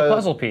is they use a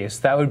puzzle piece?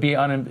 That would be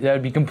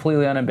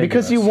completely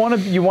unambiguous. Because you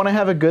want to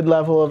have a good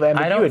level of I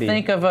ambiguity. don't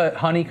think of a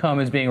honeycomb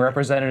as being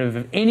representative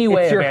of any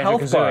way It's of your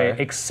health bar. Banjo-Kazooie,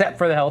 except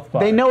for the health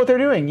bar. They know what they're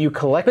doing. You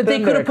collect But they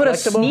them. could have they're put a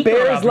collectible. sneaker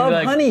Bears up and be love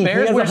like, honey. Bears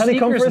He has wear a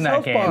honeycomb sneakers for in his that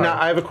health game. bar.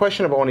 Now, I have a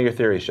question about one of your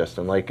theories,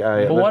 Justin. what Let's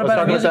about talk a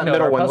about music that note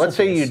middle or one. puzzle Let's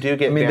say you piece? do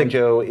get the-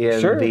 Banjo in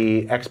Sure.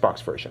 the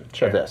Xbox version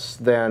of this.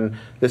 Then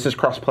this is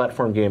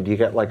cross-platform game. Do you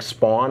get like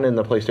Spawn in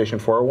the PlayStation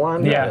 4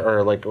 one? Yeah.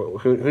 Or like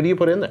who do you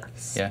put in there?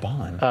 Yeah.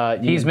 Spawn.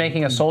 He's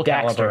making a Soul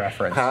Daxter. Calibur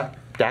reference. Huh?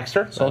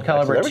 Daxter? Soul There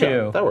Calibur we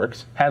go. 2 That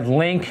works. had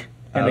Link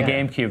in the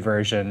GameCube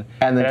version,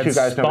 And then it had two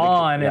guys nobody-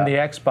 Spawn in the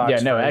yeah. Xbox. Yeah,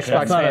 no, version.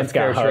 Xbox not a fans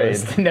got fair trade.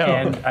 hosed. No.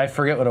 And I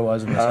forget what it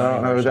was in the I Sony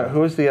don't know. version. Who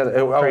was the other?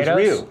 Oh, it was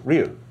Kratos?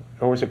 Ryu.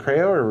 Or was it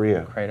Creo or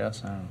Ryu?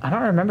 Kratos. I don't know. I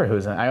don't remember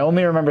who's in. I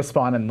only remember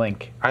Spawn and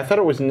Link. I thought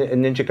it was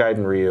Ninja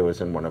Gaiden Ryu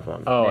was in one of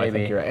them. Oh, I Maybe.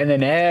 think you're right. And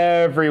then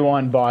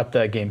everyone bought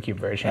the GameCube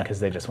version because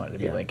they just wanted to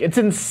be Link. It's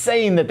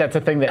insane that that's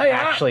a thing that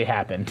actually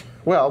happened.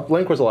 Well,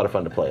 Link was a lot of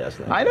fun to play as.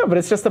 I know, but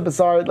it's just a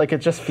bizarre. Like it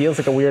just feels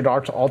like a weird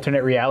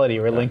alternate reality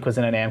where Link was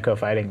in an Namco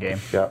fighting game.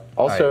 Yeah.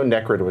 Also,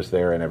 Necrid was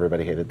there, and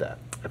everybody hated that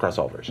across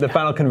all versions. The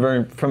final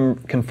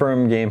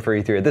confirmed game for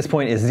E3 at this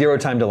point is Zero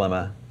Time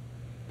Dilemma,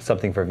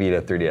 something for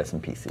Vita, 3DS,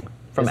 and PC.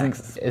 From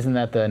Maxis. Isn't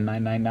that the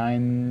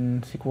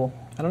 999 sequel?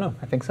 I don't know.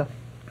 I think so.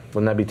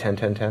 Wouldn't that be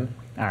 10-10-10?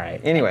 All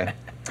right. Anyway,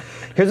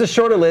 here's a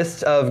shorter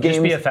list of games.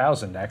 Just be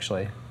 1,000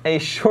 actually. A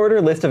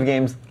shorter list of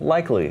games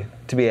likely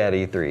to be at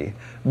E3.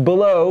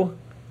 Below,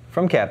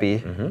 from Cappy,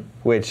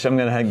 which I'm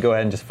going to go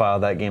ahead and just file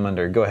that game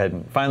under. Go ahead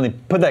and finally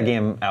put that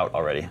game out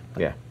already.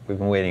 Yeah. We've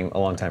been waiting a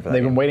long time for that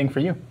They've game. been waiting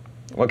for you.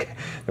 Okay,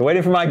 they're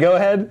waiting for my go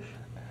ahead.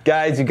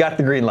 Guys, you got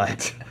the green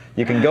light.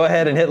 You can go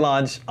ahead and hit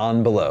launch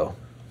on Below.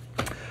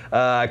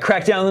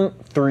 Crackdown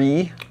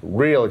 3,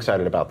 Real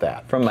excited about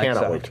that. From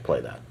Cannot Microsoft. wait to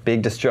play that.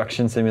 big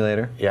destruction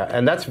simulator. Yeah,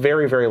 and that's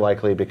very, very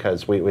likely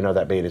because we know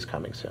that beta is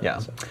coming soon. Yeah.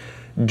 So.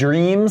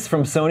 Dreams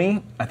from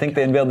Sony. I think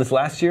they unveiled this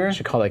last year.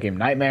 Should call that game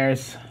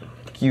Nightmares.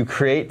 You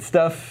create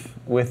stuff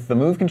with the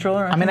Move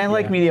controller. I mean, I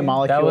like Media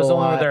Molecule. That was the a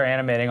one where lot. they're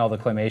animating all the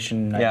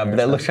claymation. Yeah, but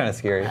that looks kind of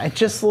scary. It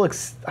just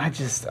looks.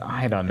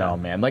 I don't know,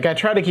 man. Like I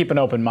try to keep an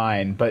open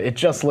mind, but it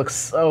just looks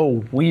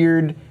so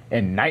weird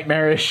and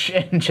nightmarish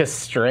and just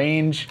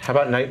strange. How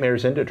about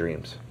Nightmares into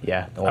Dreams?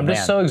 Yeah. I'm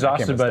just so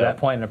exhausted by that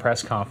point in a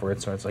press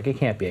conference where it's like, it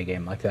can't be a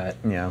game like that.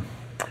 Yeah.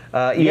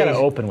 You gotta EA,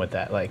 open with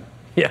that, like.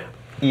 Yeah.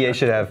 EA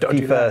should have do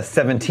FIFA that.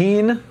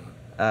 17.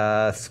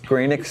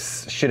 Square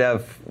Enix should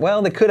have,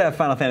 well, they could have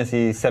Final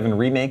Fantasy VII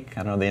Remake.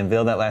 I don't know, they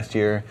unveiled that last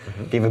year.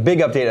 Gave a big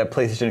update at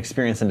PlayStation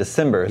Experience in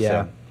December, Yeah.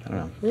 so I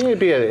don't know. It'd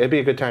be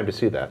a good time to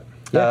see that.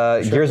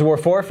 Gears of War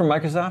 4 from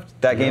Microsoft.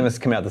 That game is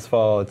coming out this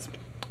fall. It's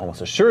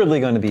almost assuredly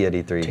going to be at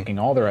E3. Ticking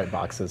all the right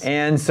boxes.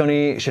 And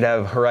Sony should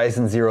have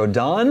Horizon Zero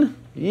Dawn,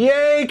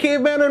 Yay,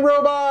 cavemen and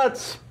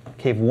robots!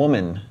 Cave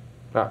Woman.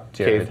 Ah,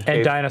 Jared.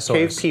 And dinosaurs.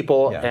 Cave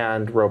people Yeah.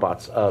 and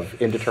robots of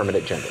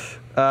indeterminate gender.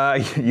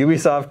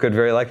 Ubisoft could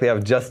very likely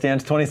have Just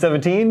Dance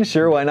 2017.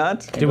 Sure, why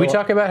not? Did we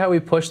talk about how we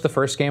pushed the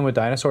first game with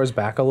dinosaurs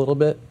back a little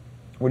bit?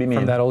 What do you mean?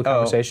 From that old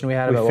conversation we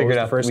had about what was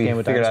the first game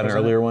with dinosaurs. We figured out an in it?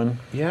 earlier one.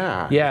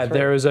 Yeah. Yeah, that's right.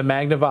 there was a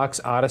Magnavox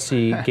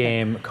Odyssey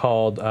game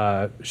called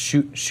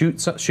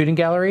Shooting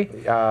Gallery.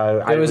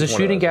 It was a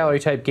shooting gallery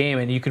type game,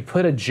 and you could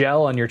put a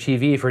gel on your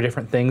TV for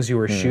different things you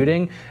were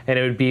shooting, and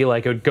it would be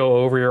like it would go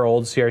over your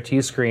old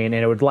CRT screen,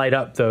 and it would light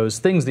up those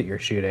things that you're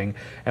shooting.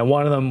 And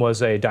one of them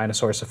was a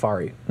dinosaur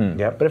safari.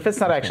 Yep. But if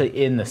it's not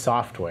actually in the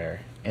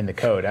software, in the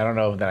code, I don't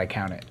know that I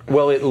count it.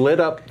 Well, it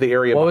lit up the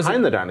area What was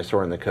behind it? the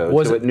dinosaur in the code,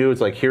 Was so it- it knew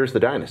it's like, here's the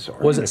dinosaur.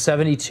 Was it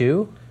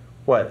 72?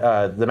 What,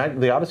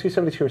 the Odyssey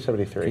 72 or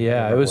 73?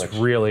 Yeah, it was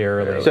really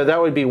early. So that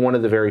would be one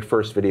of the very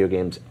first video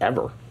games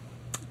ever.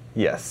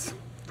 Yes.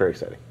 Very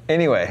exciting.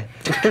 Anyway,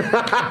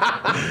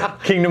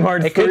 Kingdom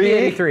Hearts 3. It could be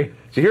 83. Did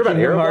you hear about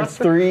Kingdom Aero Hearts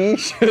Blaster? 3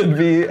 should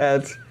be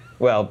at,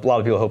 well, a lot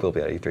of people hope it'll be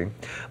at E3.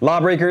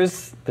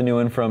 Lawbreakers, the new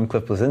one from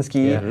Cliff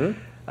Bleszinski.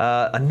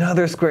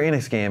 Another Square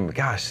Enix game.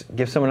 Gosh,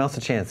 give someone else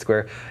a chance,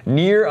 Square.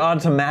 Nier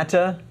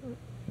Automata,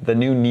 the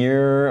new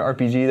Nier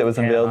RPG that was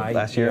unveiled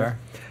last year.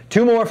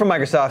 2 more from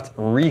Microsoft.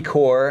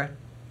 Recore,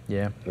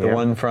 Yeah. the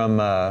one from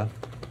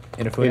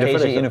Inafune.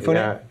 Keiji Inafune.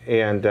 Yeah,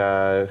 and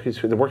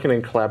they're working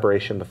in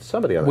collaboration with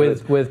somebody on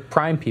With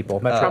Prime people.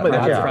 Probably,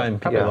 Prime, lots, Prime,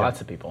 probably yeah.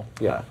 lots of people.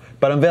 Yeah.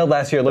 But unveiled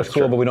last year. Looks That's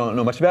cool, true. but we don't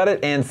know much about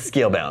it. And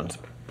Scalebound.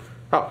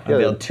 Oh, yeah.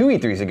 Unveiled 2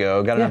 E3s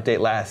ago. Got an Yeah. update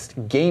last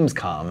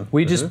Gamescom.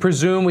 We just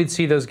presume we'd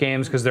see those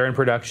games because they're in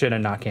production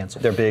and not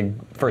canceled. They're big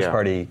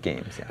first-party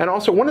games. Yeah. And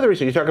also, one of the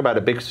reasons you talk about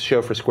a big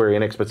show for Square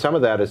Enix, but some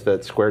of that is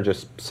that Square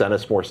just sent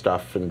us more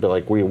stuff and be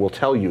like, we will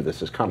tell you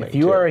this is coming. If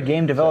you too. are a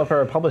game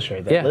developer or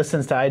publisher that Yeah.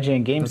 listens to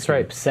IGN Games That's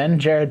right. Scoop,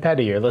 send Jared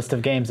Petty your list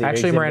of games that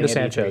Actually, you're Miranda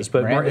exhibiting at Sanchez, E3.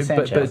 but, Miranda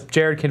Sanchez. but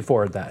Jared can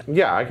forward that.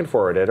 Yeah, I can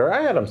forward it, or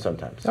I add them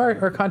sometimes.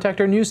 Or contact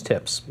our news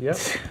tips, Yep.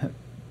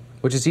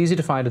 which is easy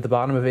to find at the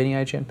bottom of any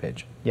IGN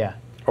page. Yeah.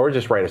 Or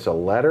just write us a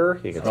letter.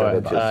 You can send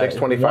it to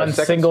 625 one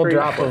 2nd single Street.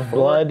 drop of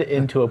blood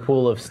into a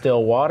pool of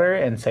still water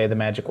and say the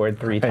magic word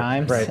 3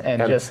 times, right.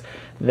 and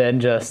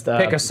And just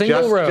Pick a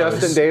single rose.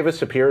 Justin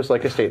Davis appears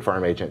like a State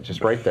Farm agent,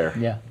 just right there.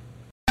 yeah.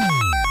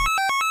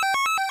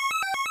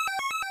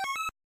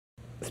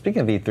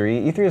 Speaking of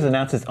E3, E3 has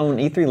announced its own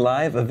E3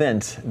 Live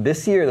event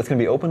this year that's going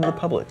to be open to the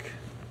public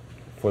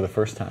for the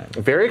first time.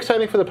 Very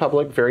exciting for the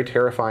public, very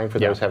terrifying for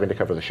Yeah. those having to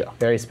cover the show.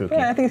 Very spooky.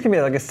 Yeah, I think it's going to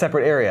be like a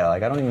separate area.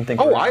 Like, I don't even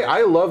think... Oh,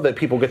 I love that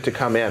people get to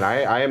come in.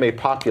 I am a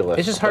populist.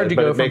 It's just hard to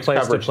but go it from makes place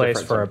to coverage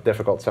place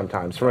difficult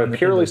sometimes from a the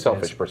purely industries.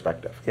 selfish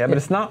perspective. Yeah, but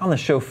it's not on the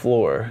show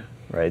floor,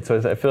 right? So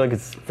I feel like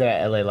it's... The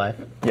LA Live.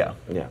 Yeah,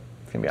 Yeah.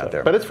 it's going to be out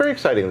there. But it's very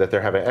exciting that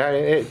they're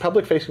having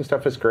public-facing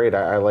stuff is great.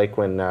 I like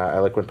when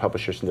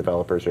publishers and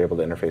developers are able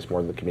to interface more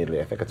with the community.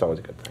 I think it's always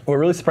a good thing. What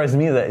really surprises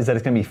me is that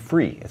it's going to be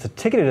free. It's a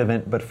ticketed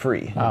event, but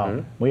free.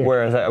 Oh, weird.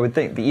 Whereas I would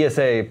think the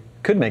ESA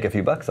could make a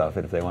few bucks off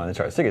it if they wanted to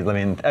charge tickets. I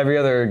mean, every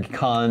other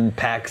con,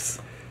 PAX,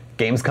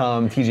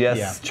 Gamescom, TGS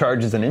Yeah.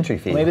 charges an entry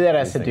fee. Maybe that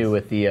has for to these do things.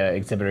 with the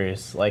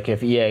exhibitors. Like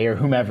if EA or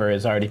whomever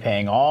is already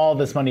paying all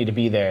this money to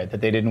be there,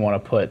 that they didn't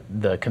want to put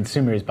the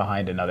consumers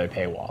behind another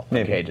paywall.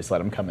 Maybe. Okay, just let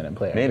them come in and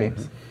play our Maybe.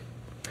 games.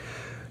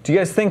 Do you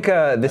guys think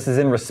this is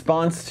in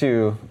response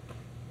to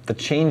the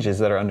changes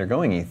that are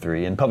undergoing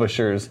E3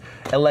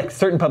 and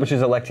certain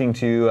publishers electing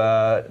to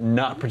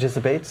not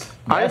participate?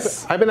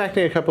 Yes. I've been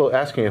asking a couple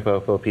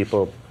of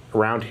people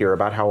around here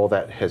about how all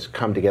that has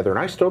come together, and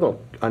I still don't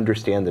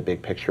understand the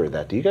big picture of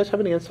that. Do you guys have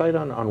any insight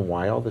on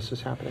why all this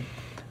is happening?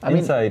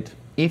 Insight.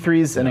 E3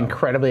 is an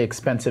incredibly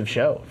expensive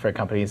show for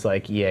companies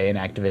like EA and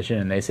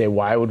Activision, and they say,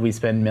 why would we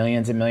spend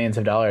millions and millions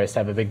of dollars to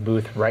have a big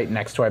booth right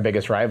next to our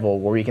biggest rival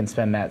where we can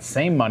spend that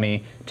same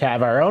money to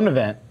have our own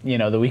event,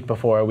 the week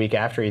before, a week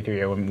after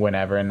E3 or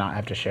whenever, and not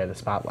have to share the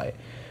spotlight.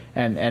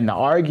 And the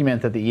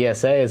argument that the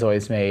ESA has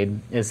always made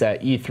is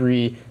that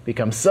E3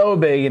 becomes so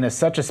big and is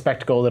such a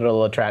spectacle that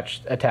it'll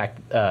attract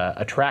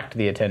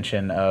the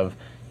attention of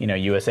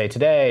USA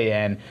Today,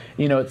 and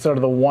it's sort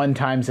of the one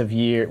time of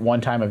year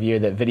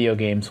that video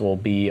games will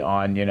be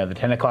on the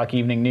 10 o'clock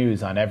evening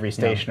news on every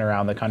station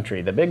around the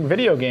country. The big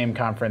video game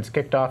conference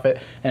kicked off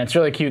it, and it's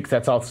really cute because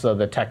that's also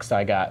the text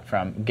I get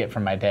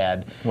from my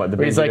dad. What, the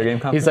Where big video game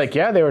conference? He's like,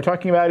 yeah, they were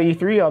talking about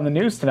E3 on the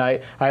news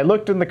tonight. I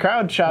looked in the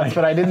crowd shots,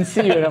 but I didn't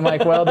see you. And I'm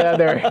like, well, Dad,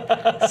 there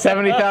are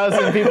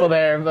 70,000 people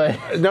there,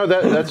 but No,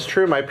 that's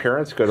true. My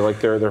parents go to like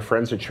their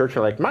friends at church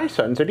are like, my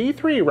son's at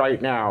E3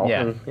 right now.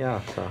 Yeah.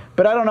 And, so.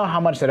 But I don't know how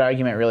much that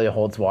argument really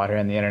holds water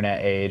in the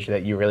internet age,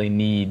 that you really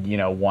need,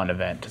 one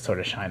event to sort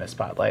of shine a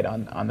spotlight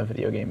on the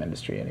video game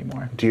industry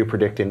anymore. Do you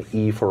predict an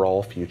E for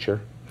all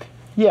future?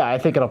 Yeah, I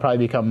think it'll probably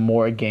become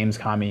more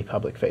Gamescom-y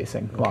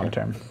public-facing long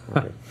term.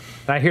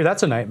 I hear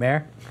that's a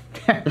nightmare.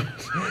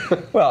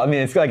 Well, I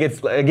mean,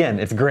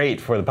 it's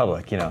great for the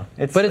public,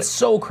 But it's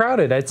so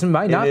crowded. It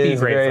might not It be is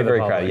great very, for the very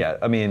public. crowded. Yeah,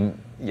 I mean,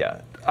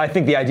 yeah. I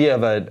think the idea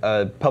of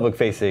a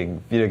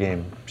public-facing video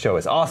game show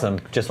is awesome.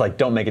 Just like,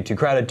 don't make it too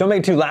crowded, don't make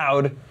it too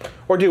loud.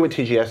 Or do what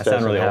TGS does.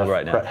 sound really and old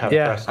right now. have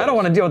Yeah. press I don't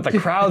want to deal with the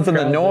crowds and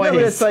the noise. No,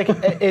 but it's like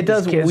it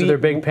does. Kids with their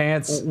big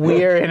pants.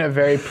 We are in a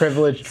very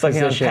privileged It's like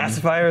on position.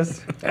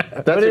 pacifiers.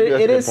 But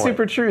it is point.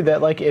 super true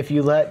that like if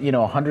you let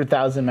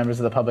 100,000 members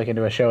of the public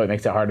into a show, it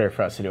makes it harder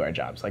for us to do our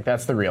jobs. Like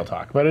that's the real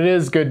talk. But it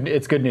is good.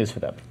 It's good news for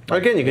them.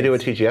 Again, you can do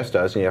what TGS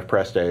does, and you have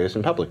press days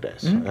and public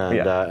days. And,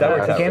 Yeah, that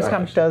works out.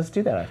 Gamescom does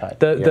do that. I thought.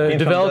 The Gamescom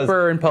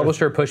developer does- and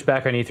publisher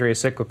pushback on E3 is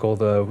cyclical,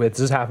 though. This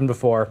has happened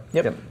before.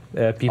 Yep.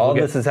 People All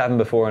get this has happened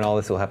before, and all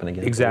this will happen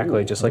again.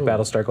 exactly just like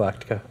Battlestar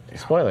Galactica.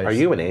 Spoilers. Are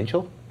you an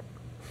angel?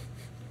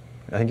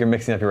 I think you're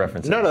mixing up your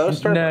references. No,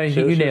 Starbucks. No, She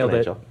you was an nailed it.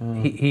 angel.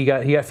 He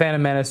got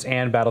Phantom Menace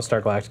and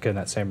Battlestar Galactica in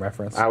that same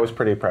reference. I was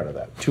pretty proud of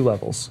that. 2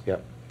 levels.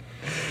 Yep.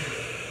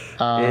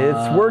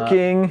 It's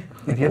working.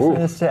 Do you have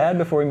something else to add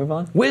before we move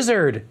on?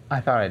 Wizard. I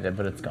thought I did,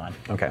 but it's gone.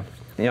 Okay.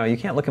 You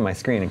can't look at my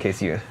screen in case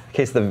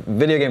the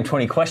video game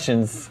 20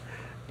 questions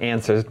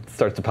answer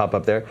starts to pop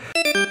up there.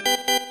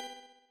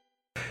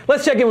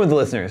 Let's check in with the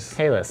listeners.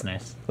 Hey,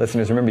 listeners.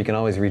 Listeners, remember you can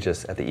always reach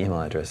us at the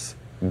email address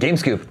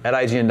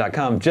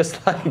gamescoop@ign.com,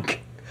 just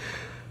like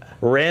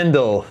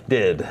Randall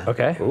did.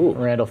 Okay.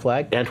 Randall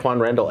Flagg. Antoine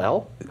Randall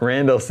L.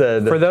 Randall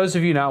said, For those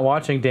of you not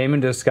watching,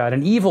 Damon just got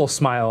an evil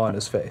smile on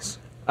his face.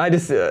 I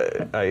just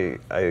I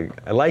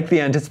like the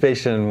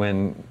anticipation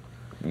when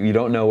you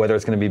don't know whether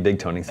it's going to be Big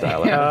Tony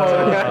style.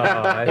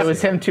 It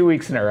was him 2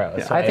 weeks in a row.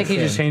 So I think he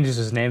just assumed- changes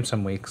his name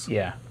some weeks.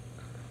 Yeah.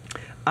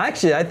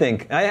 Actually, I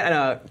think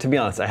to be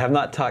honest, I have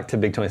not talked to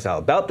Big Tony style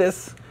about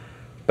this,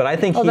 but I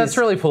think Oh, that's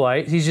really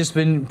polite. He's just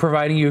been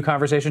providing you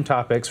conversation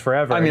topics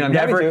forever. I mean, I'm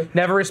happy to.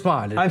 never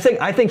responded. I'm saying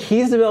I think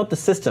he's developed a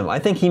system. I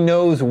think he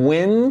knows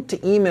when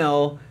to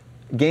email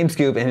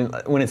GameScoop and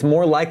when it's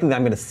more likely that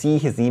I'm going to see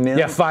his email.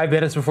 yeah, 5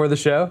 minutes before the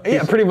show.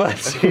 Yeah, pretty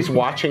much. He's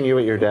watching you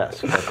at your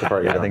desk. That's the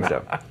part you I don't think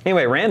know. so.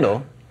 Anyway,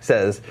 Randall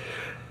says,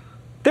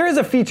 there is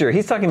a feature,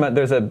 he's talking about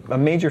there's a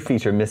major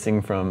feature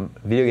missing from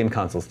video game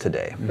consoles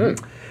today.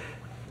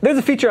 There's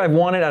a feature I've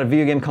wanted out of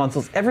video game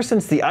consoles ever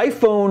since the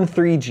iPhone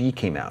 3G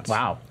came out.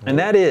 Wow. And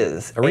that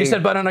is A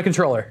reset button on a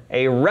controller.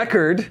 a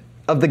record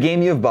of the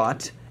game you have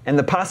bought and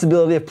the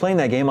possibility of playing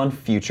that game on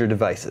future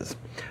devices.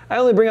 I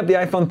only bring up the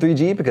iPhone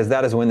 3G because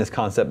that is when this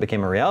concept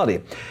became a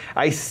reality.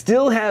 I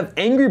still have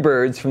Angry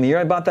Birds from the year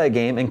I bought that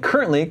game and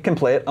currently can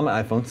play it on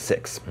my iPhone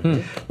 6.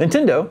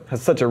 Nintendo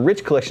has such a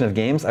rich collection of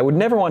games, I would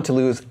never want to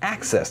lose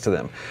access to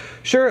them.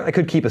 Sure, I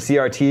could keep a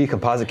CRT,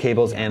 composite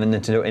cables, and a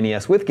Nintendo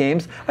NES with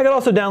games. I could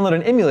also download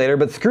an emulator,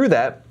 but screw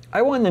that.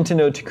 I want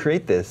Nintendo to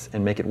create this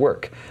and make it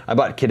work. I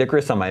bought Kid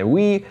Icarus on my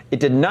Wii. It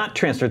did not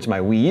transfer to my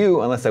Wii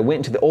U unless I went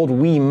into the old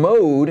Wii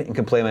mode and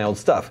could play my old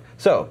stuff.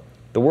 So,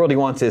 the world he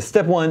wants is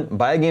step 1,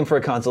 buy a game for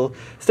a console.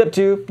 Step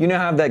 2, you now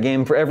have that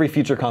game for every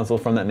future console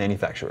from that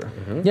manufacturer.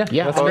 Yeah,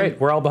 Yeah. that's great.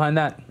 We're all behind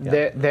that.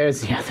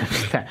 There's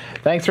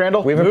Thanks,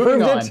 Randall. We've Moving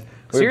improved on. it.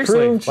 We've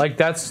Seriously, improved- like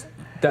that It's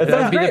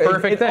would be the great.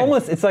 perfect thing.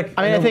 Almost, it's like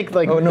I mean, I think,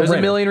 like, There's a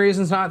no-brainer. million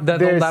reasons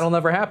that'll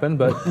never happen,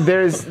 but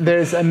There's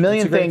a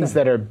million great things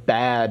thing. that are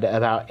bad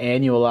about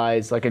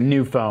annualized, like a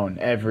new phone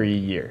every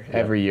year.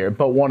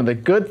 But one of the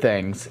good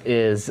things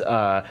is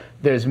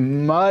there's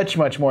much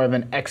more of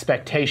an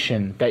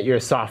expectation that your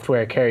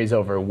software carries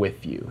over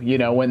with you. You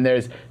know, when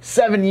there's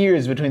 7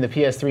 years between the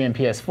PS3 and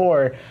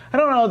PS4, I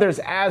don't know there's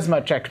as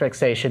much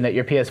expectation that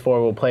your PS4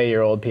 will play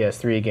your old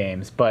PS3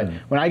 games. But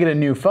when I get a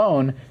new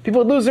phone, people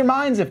would lose their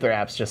minds if their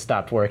apps just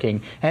stopped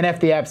working. And if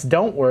the apps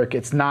don't work,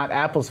 it's not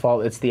Apple's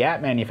fault, it's the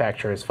app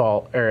manufacturer's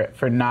fault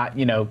for not,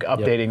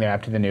 updating their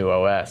app to the new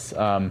OS.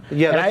 And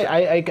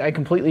I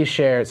completely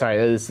share, sorry,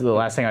 this is the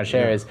last thing I'll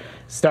share is,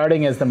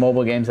 starting as the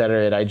mobile games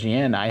editor at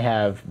IGN,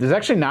 there's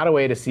actually not a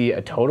way to see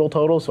a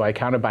total, so I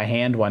counted by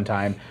hand one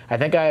time. I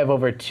think I have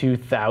over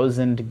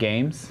 2,000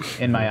 games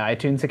in my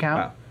iTunes account.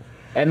 Wow.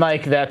 And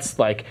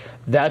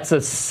that's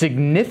a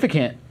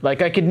significant,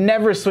 I could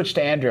never switch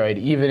to Android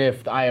even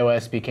if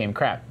iOS became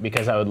crap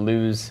because I would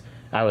lose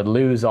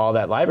all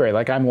that library.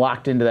 I'm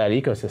locked into that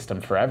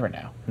ecosystem forever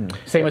now.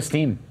 Same with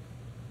Steam.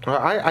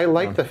 I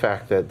like the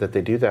fact that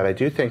they do that. I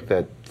do think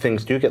that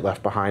things do get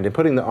left behind, and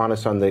putting the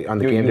onus on the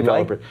game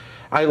developer.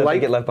 I they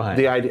like get left behind.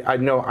 the idea. I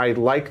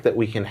like that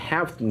we can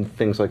have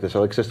things like this. I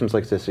like systems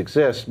like this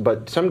exist,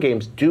 but some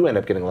games do end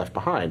up getting left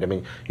behind. I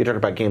mean, you talk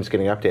about games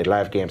getting updated. I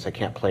have games I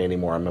can't play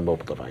anymore on my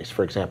mobile device,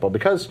 for example,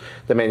 because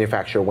the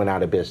manufacturer went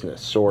out of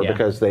business, or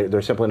because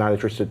they're simply not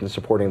interested in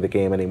supporting the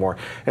game anymore.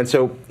 And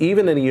so,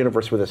 even in a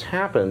universe where this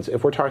happens,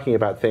 if we're talking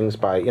about things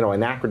by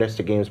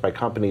anachronistic games by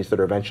companies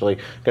that are eventually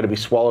going to be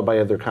swallowed by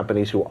other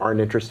companies who aren't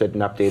interested in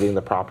updating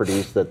the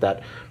properties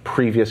that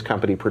previous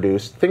company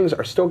produced, things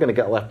are still going to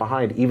get left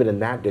behind, even in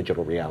that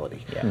digital reality.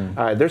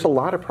 There's a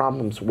lot of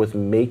problems with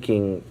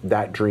making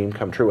that dream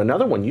come true.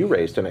 Another one you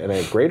raised in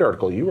a great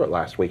article you wrote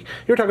last week,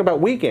 you were talking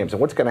about Wii games and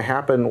what's going to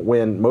happen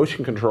when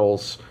motion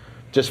controls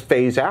just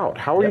phase out?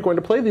 How are you going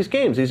to play these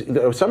games?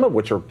 Some of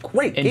which are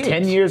great In games.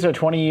 10 years or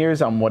 20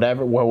 years, on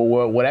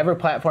whatever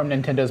platform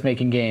Nintendo's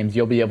making games,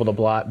 you'll be able to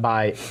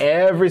buy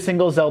every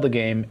single Zelda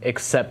game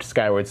except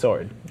Skyward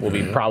Sword. Will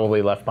be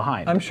probably left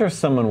behind. I'm sure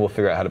someone will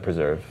figure out how to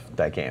preserve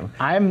that game.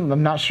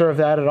 I'm not sure of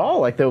that at all.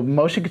 Like, the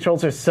motion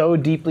controls are so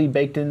deeply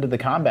baked into the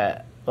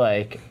combat.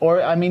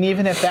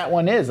 Even if that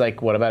one is,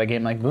 like, what about a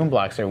game like Boom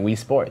Blocks or Wii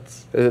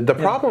Sports? The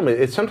problem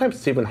is sometimes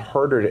it's even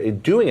harder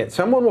doing it.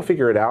 Someone will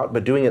figure it out,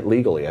 but doing it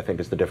legally, I think,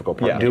 is the difficult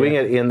part. Yeah. Doing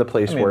it in the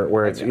place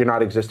where you're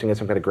not existing in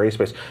some kind of gray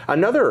space.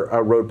 Another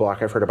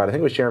roadblock I've heard about, I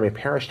think it was Jeremy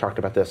Parrish talked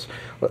about this.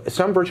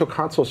 Some virtual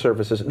console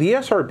services, the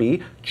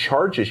ESRB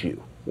charges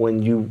you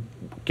when you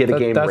get a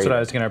game That's rated. what I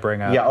was going to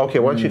bring up. Yeah, okay,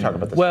 why don't you talk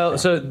about this? Well,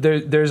 so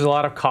there's a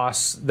lot of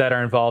costs that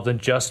are involved in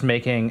just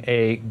making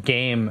a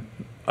game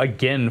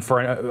again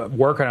for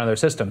work on another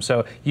system.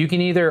 So you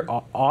can either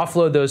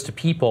offload those to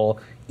people,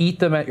 eat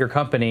them at your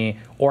company,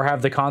 or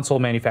have the console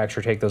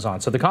manufacturer take those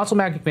on. So the console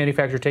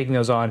manufacturer taking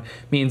those on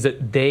means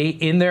that they,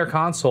 in their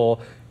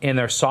console, in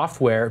their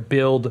software,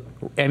 build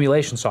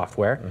emulation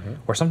software,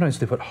 or sometimes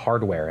they put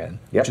hardware in,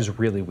 which is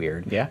really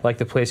weird. Yeah. Like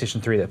the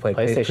PlayStation 3 that played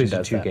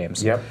PlayStation 2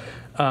 games. Yep.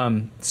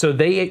 So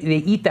they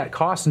eat that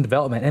cost in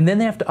development, and then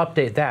they have to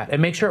update that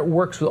and make sure it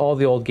works with all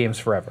the old games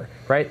forever,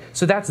 right?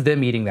 So that's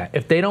them eating that.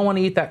 If they don't want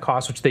to eat that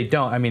cost, which they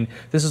don't, I mean,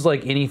 this is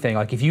like anything.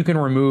 Like if you can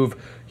remove,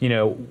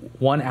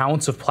 1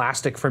 ounce of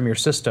plastic from your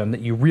system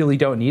that you really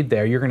don't need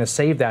there, you're going to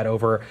save that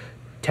over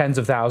tens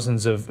of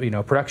thousands of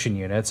production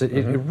units.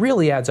 It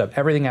really adds up.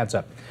 Everything adds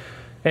up.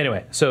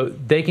 Anyway, so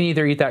they can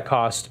either eat that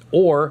cost,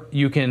 or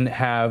you can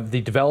have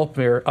the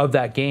developer of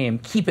that game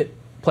keep it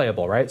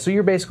playable, right? So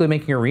you're basically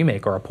making a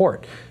remake or a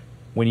port.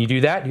 When you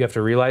do that, you have to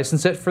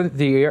relicense it for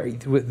the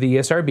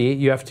ESRB.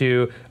 You have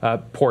to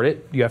port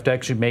it. You have to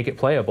actually make it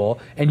playable,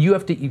 and you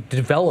have to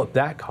develop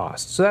that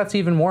cost. So that's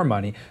even more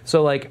money.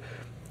 So like,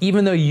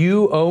 even though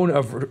you own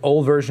an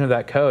old version of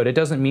that code, it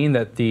doesn't mean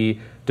that the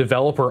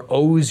developer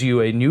owes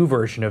you a new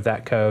version of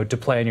that code to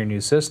play on your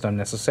new system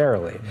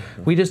necessarily.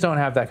 We just don't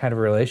have that kind of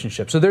a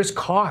relationship. So there's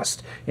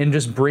cost in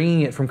just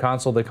bringing it from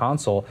console to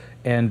console,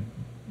 and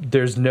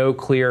there's no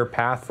clear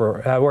path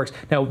for how it works.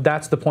 Now,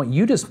 that's the point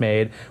you just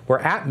made,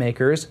 where app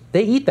makers,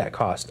 they eat that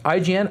cost.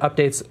 IGN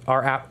updates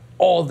our app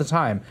all the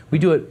time. We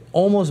do it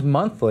almost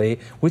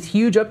monthly with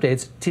huge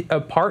updates,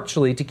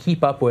 partially to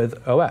keep up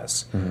with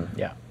OS.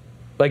 Yeah.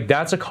 Like,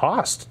 that's a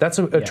cost. That's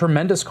a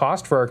tremendous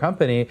cost for our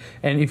company.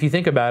 And if you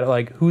think about it,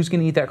 like, who's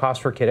going to eat that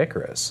cost for Kid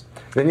Icarus?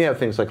 Then you have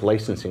things like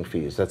licensing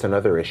fees. That's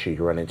another issue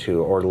you run into,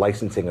 or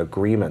licensing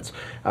agreements.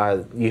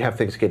 You have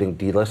things getting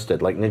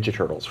delisted, like Ninja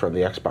Turtles from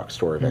the Xbox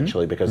store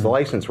eventually because the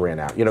license ran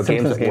out. Games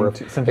that were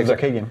Simpsons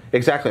arcade game.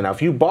 Exactly. Now,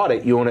 if you bought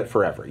it, you own it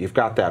forever. You've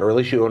got that, or at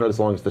least you own it as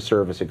long as the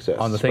service exists.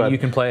 On the thing you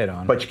can play it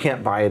on. But you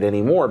can't buy it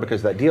anymore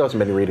because that deal hasn't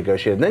been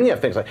renegotiated. And then you have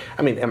things like,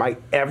 am I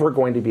ever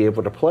going to be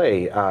able to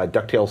play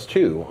DuckTales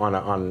 2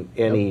 on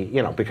any,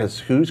 because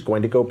who's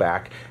going to go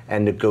back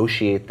and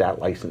negotiate that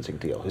licensing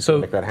deal? Who's So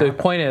going to make that happen?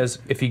 the point is,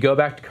 if you go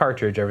back to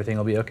cartridge, everything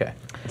will be okay.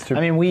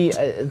 I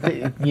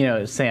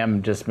mean,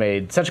 Sam just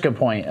made such a good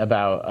point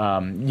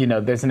about,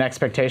 there's an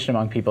expectation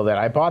among people that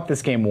I bought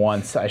this game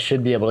once, I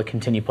should be able to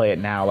continue play it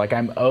now. Like,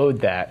 I'm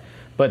owed that.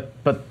 But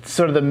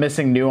sort of the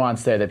missing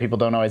nuance there that people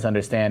don't always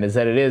understand is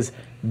that it is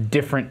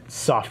different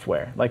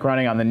software. Like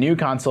running on the new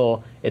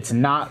console, it's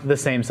not the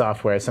same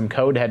software. Some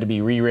code had to be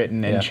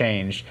rewritten and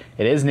changed.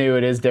 It is new,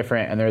 it is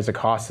different, and there's a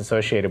cost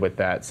associated with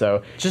that.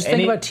 So just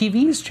think about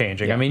TVs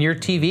changing. I mean, your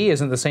TV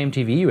isn't the same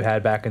TV you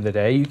had back in the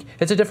day.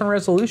 It's a different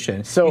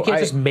resolution. So you can't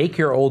just make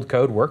your old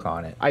code work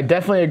on it. I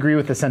definitely agree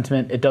with the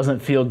sentiment. It doesn't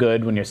feel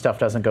good when your stuff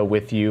doesn't go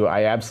with you.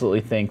 I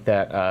absolutely think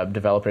that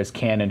developers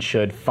can and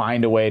should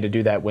find a way to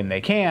do that when they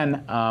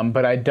can,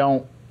 but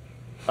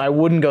I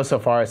wouldn't go so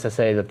far as to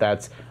say that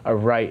that's a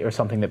right or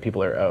something that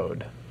people are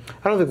owed.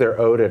 I don't think they're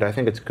owed it. I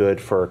think it's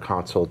good for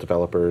console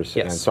developers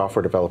and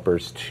software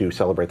developers to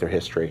celebrate their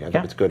history. I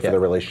think it's good for their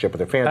relationship with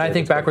their fans. And I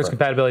think backwards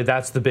compatibility,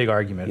 that's the big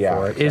argument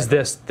for it. Is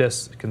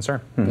this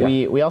concern?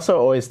 We also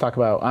always talk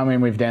about, I mean,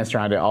 we've danced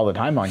around it all the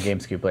time on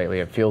GameScoop lately.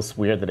 It feels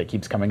weird that it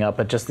keeps coming up,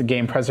 but just the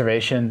game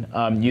preservation.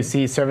 You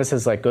see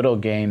services like Good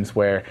Old Games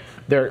where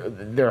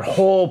their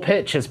whole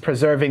pitch is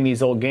preserving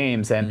these old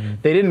games, and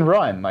they didn't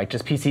run. Like,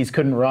 just PCs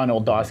couldn't run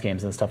old DOS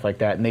games and stuff like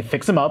that, and they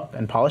fix them up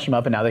and polish them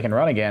up, and now they can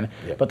run again.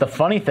 But the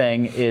funny thing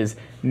is,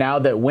 now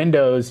that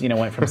Windows,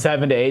 went from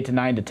 7 to 8 to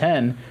 9 to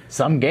 10,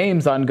 some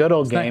games on Good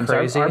Old Games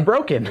are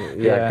broken.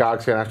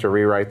 GOG's gonna have to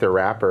rewrite their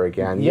wrapper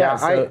again.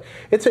 So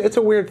it's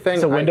a weird thing.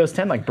 So Windows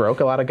 10 broke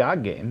a lot of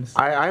GOG games.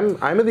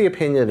 I'm of the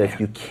opinion that if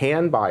you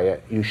can buy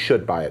it, you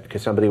should buy it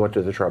because somebody went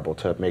to the trouble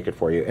to make it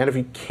for you. And if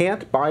you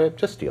can't buy it,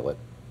 just steal it.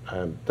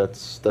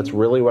 That's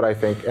really what I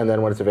think. And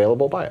then when it's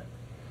available, buy it.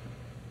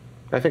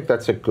 I think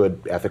that's a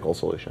good ethical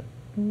solution.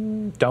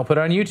 Don't put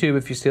it on YouTube.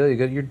 If you steal it, you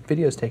get your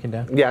videos taken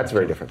down. Yeah, it's a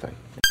very different thing.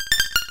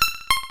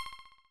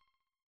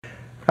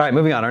 All right,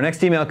 moving on. Our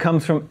next email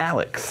comes from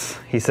Alex.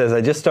 He says,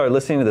 I just started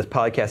listening to this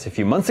podcast a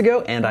few months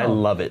ago, and I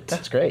love it.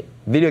 That's great.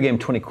 Video game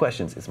 20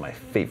 Questions is my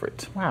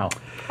favorite. Wow.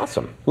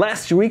 Awesome.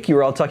 Last week, you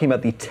were all talking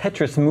about the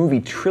Tetris movie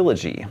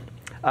trilogy.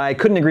 I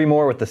couldn't agree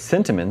more with the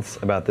sentiments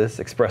about this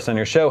expressed on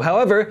your show.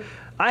 However,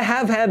 I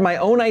have had my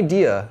own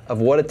idea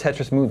of what a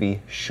Tetris movie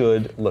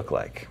should look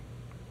like.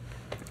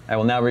 I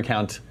will now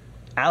recount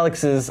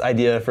Alex's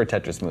idea for a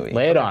Tetris movie.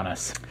 Lay it on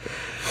us.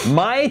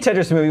 My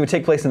Tetris movie would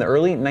take place in the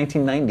early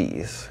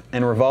 1990s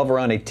and revolve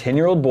around a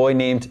 10-year-old boy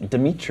named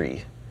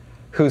Dmitri,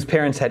 whose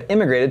parents had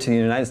immigrated to the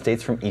United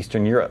States from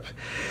Eastern Europe.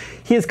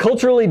 He is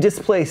culturally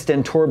displaced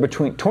and torn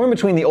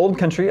between the old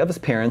country of his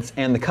parents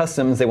and the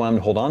customs they want him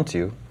to hold on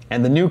to,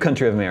 and the new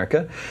country of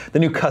America, the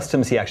new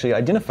customs he actually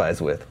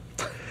identifies with.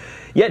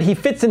 Yet he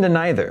fits into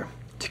neither.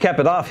 To cap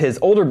it off, his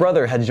older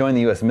brother had joined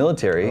the U.S.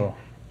 military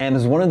and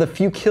was one of the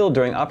few killed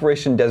during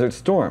Operation Desert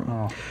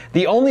Storm.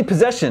 The only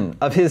possession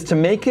of his to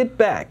make it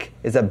back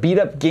is a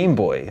beat-up Game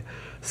Boy,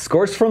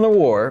 scorched from the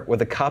war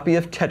with a copy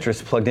of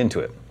Tetris plugged into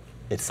it.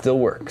 It still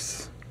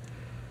works.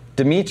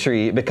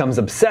 Dmitri becomes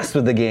obsessed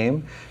with the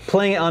game,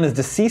 playing it on his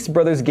deceased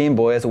brother's Game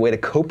Boy as a way to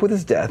cope with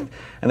his death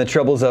and the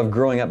troubles of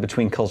growing up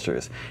between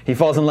cultures. He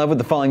falls in love with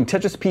the falling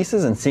Tetris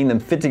pieces and seeing them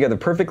fit together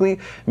perfectly,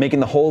 making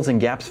the holes and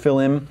gaps fill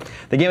in.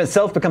 The game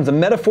itself becomes a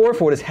metaphor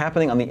for what is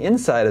happening on the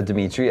inside of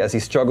Dmitri as he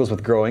struggles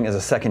with growing as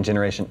a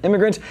second-generation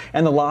immigrant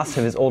and the loss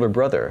of his older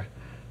brother.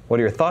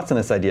 What are your thoughts on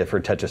this idea for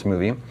a Tetris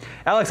movie?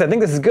 Alex, I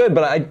think this is good,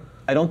 but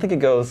I don't think it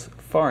goes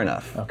far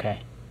enough. Okay.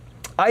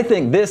 I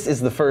think this is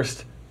the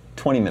first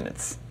 20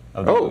 minutes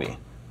of the movie.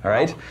 All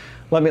right,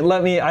 let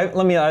me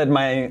add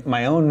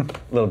my own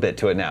little bit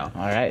to it now.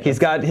 All right. He's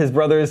got his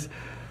brother's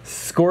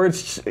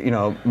scorched,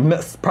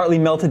 partly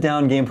melted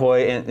down Game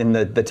Boy, and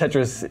the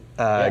Tetris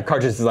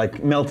cartridge is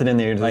like melted in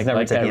there. Like never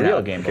a taking it real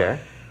out. Game Boy.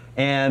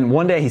 And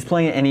one day he's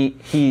playing it, and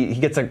he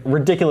gets a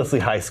ridiculously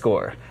high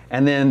score,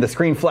 and then the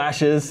screen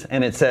flashes,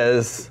 and it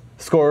says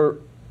score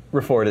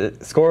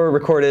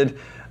recorded,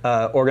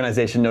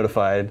 organization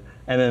notified,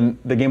 and then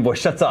the Game Boy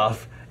shuts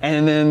off.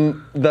 And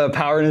then the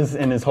power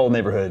in his whole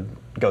neighborhood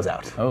goes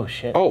out. Oh,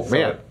 shit. Oh,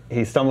 man.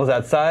 He stumbles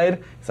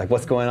outside. He's like,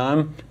 what's going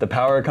on? The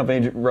power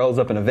company rolls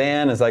up in a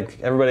van. It's like,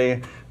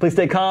 everybody, please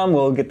stay calm.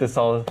 We'll get this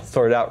all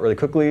sorted out really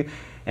quickly.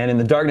 And in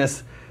the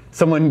darkness,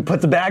 someone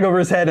puts a bag over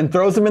his head and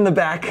throws him in the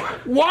back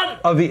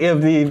of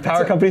the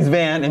power company's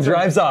van and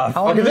drives off.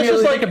 How long Okay, do this you is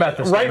really like think about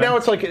this? right David? now.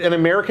 It's like an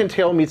American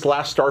Tale meets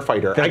Last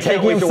Starfighter. They're I can't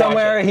taking wait him to watch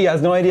somewhere. it. He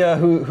has no idea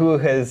who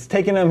has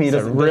taken him. He It's a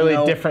doesn't really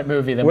know different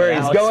movie than where what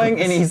he's Alex going,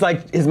 was. and he's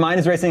like, his mind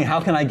is racing. How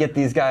can I get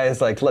these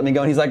guys like to let me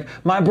go? And he's like,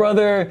 my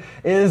brother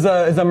is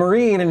a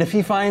Marine, and if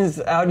he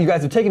finds out you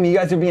guys have taken me, you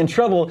guys would be in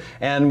trouble.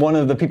 And one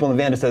of the people in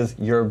the van just says,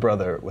 your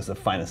brother was the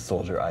finest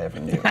soldier I ever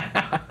knew.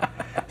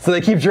 So they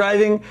keep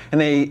driving,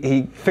 and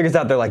he figures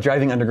out they're like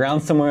driving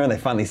underground somewhere, and they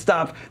finally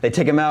stop. They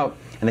take him out,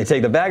 and they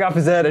take the bag off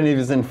his head, and he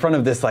was in front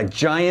of this like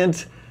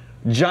giant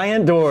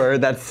door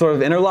that's sort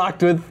of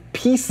interlocked with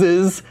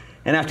pieces.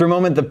 And after a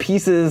moment, the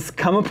pieces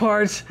come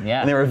apart,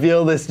 and they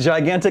reveal this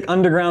gigantic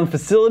underground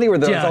facility where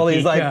there's all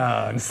these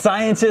like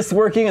scientists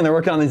working, and they're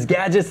working on these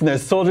gadgets, and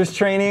there's soldiers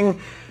training.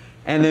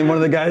 And then one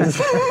of the guys,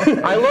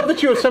 I love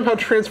that you have somehow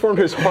transformed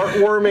his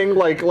heartwarming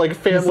like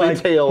family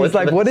tale. He's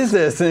like, what is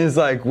this? And he's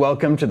like,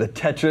 welcome to the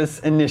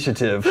Tetris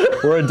Initiative.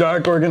 We're a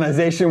dark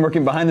organization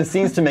working behind the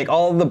scenes to make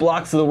all of the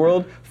blocks of the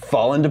world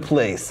fall into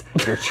place.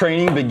 Your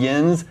training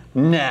begins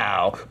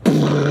now.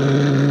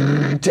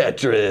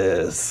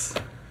 Tetris.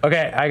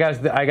 Okay, I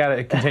got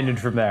it continued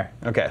from there.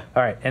 Okay.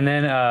 All right, and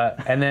then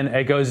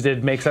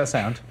it makes that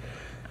sound.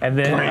 And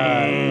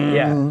then,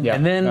 Yeah,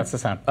 and then that's the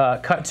sound.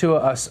 Cut to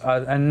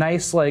a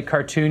nice, like,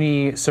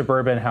 cartoony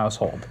suburban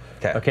household.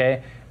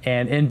 Okay.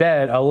 And in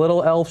bed, a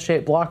little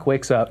elf-shaped block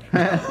wakes up,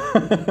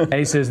 and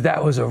he says,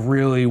 "That was a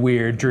really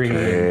weird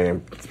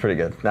dream." It's pretty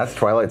good. That's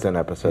Twilight Zone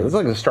episode. It's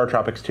like the Star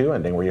Tropics 2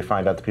 ending where you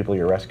find out the people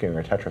you're rescuing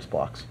are Tetris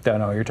blocks. Don't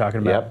know what you're talking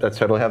about. Yep, that's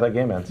totally how that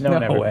game ends. No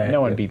way. No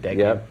one beat that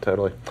game. Yep,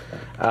 totally.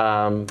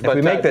 If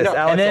we make this,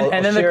 Alex,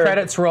 And then the share-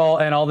 credits roll,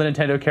 and all the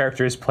Nintendo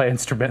characters play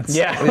instruments.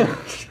 Yeah.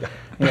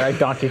 Like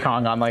Donkey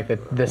Kong on like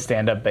the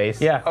stand-up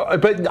bass. Yeah.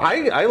 But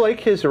I like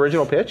his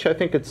original pitch. I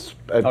think it's.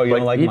 Oh, you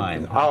don't like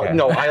mine? Okay.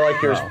 No, I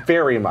like yours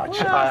very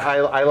much.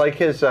 I like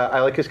his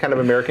kind of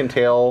American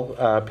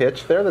Tale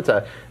pitch there. That's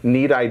a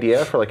neat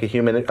idea for like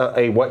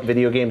a what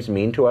video games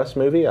mean to us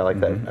movie. I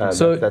like that.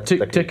 So that's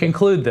to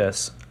conclude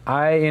this,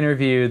 I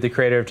interviewed the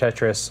creator of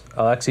Tetris,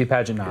 Alexei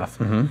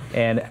Pajitnov,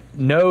 and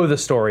know the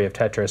story of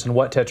Tetris and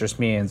what Tetris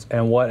means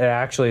and what it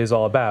actually is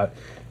all about.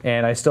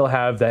 And I still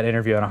have that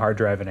interview on a hard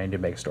drive, and I need to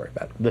make a story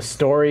about it. The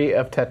story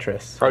of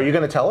Tetris. Are you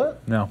going to tell it?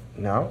 No.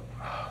 No.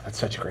 Oh, that's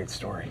such a great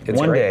story.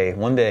 One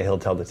day he'll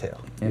tell the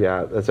tale.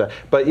 Yeah, that's a.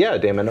 But yeah,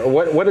 Damon,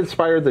 what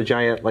inspired the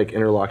giant like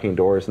interlocking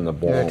doors in the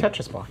bowl? The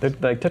Tetris block. They're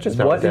like Tetris.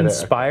 that What did it?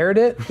 inspired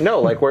it?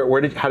 No, like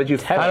how did you?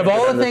 Out of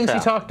all the things he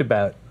talked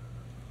about,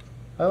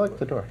 I like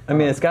the door. I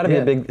mean, it's got to be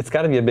Yeah. a big. It's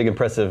got to be a big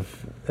impressive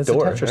It's a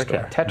Door. Tetris Okay.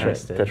 door.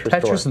 Tetris did.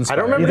 Tetris door. inspired. I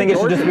don't remember. You think it the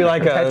should door. just be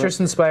like a Tetris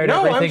inspired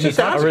No, I'm everything just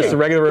you talk asking. Just a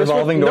regular This was-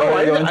 revolving door No,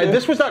 that you go into?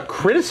 this was not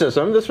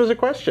criticism. This was a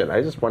question.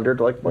 I just wondered,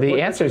 like, what The what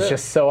answer is it?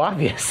 just so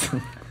obvious.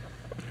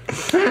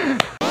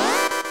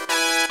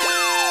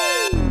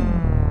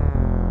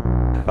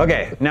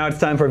 Okay, now it's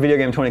time for Video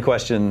Game 20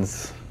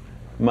 questions.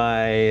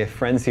 My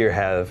friends here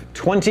have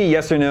 20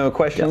 yes or no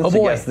questions Oh, to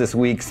boy. guess this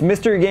week's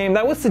mystery game.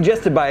 That was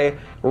suggested by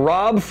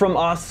Rob from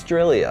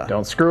Australia.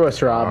 Don't screw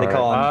us, Rob. They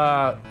call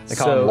him, they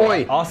call him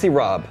Oi. Aussie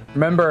Rob.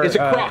 Remember, It's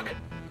a crock.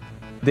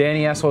 the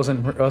NES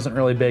wasn't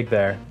really big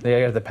there.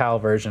 They had the PAL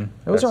version.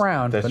 It was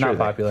around, That's but not true.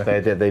 popular.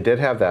 They did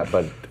have that,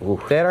 but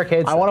oof. They had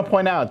arcades. I want to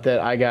point out that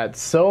I got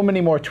so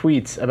many more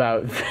tweets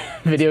about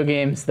video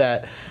games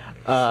that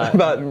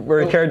About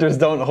where characters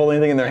don't hold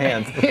anything in their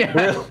hands.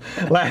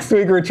 Last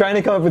week we were trying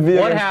to come up with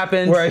video What games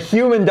happened? where a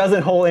human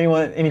doesn't hold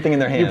anything in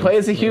their hands. you play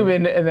as a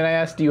human, and then I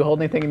asked, "Do you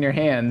hold anything in your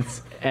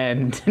hands?"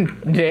 And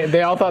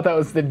they all thought that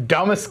was the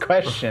dumbest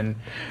question.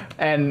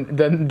 And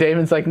then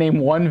Damon's like, "Name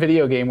one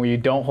video game where you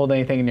don't hold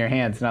anything in your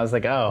hands." And I was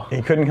like, "Oh,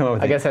 He couldn't come up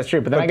with I it. guess that's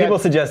true." But then But I got people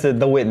suggested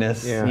The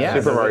Witness. Yeah. yeah,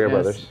 Super Mario yes.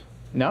 Brothers.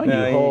 No,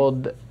 No, you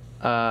hold.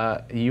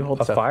 You hold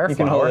a stuff. fire You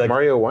can flower. hold, like,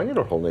 Mario 1, you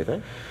don't hold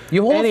anything.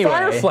 You hold Anyway. a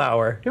fire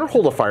flower. You don't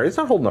hold a fire. He's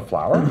not holding a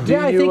flower.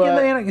 Yeah, I you,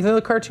 think in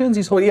the cartoons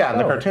he's holding. Yeah, in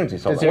the flower. cartoons he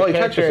saw Does that. your, Well, he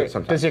touches character, it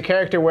sometimes. does your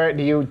character wear?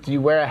 Do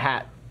you wear a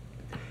hat?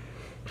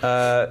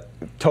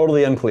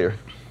 Totally unclear.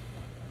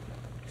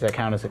 Does that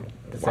count as a?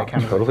 Does that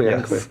count as Totally Yes.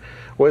 unclear.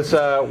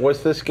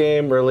 Was this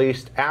game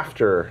released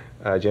after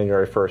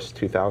January 1st,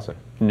 2000?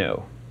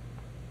 No.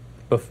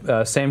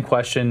 Same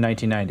question,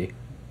 1990.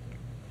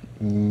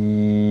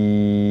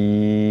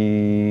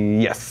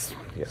 Yes.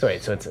 So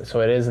wait, so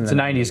it is in It's the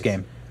a 90s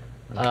game.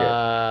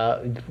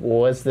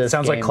 Was this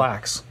Sounds like game-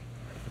 Clax.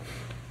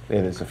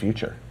 It is the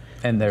future.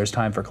 And there's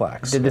time for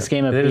Clax. Did this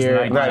game It is the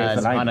appear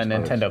 90s. on a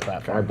 90s, Nintendo I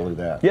platform? believe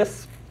that.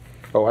 Yes.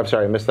 Oh, I'm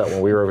sorry, I missed that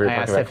one. We were over here I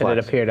talking asked about if it had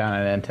Clax. appeared on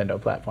a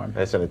Nintendo platform.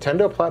 It's a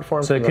Nintendo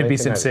platform. So it from could the be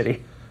 1990s.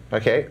 SimCity.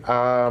 Okay.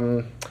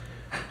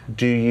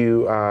 Do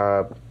you?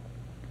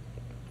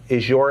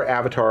 Is your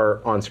avatar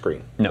on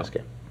screen? in No. This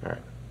game. All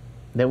right.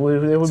 That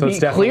would So be it's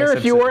definitely clear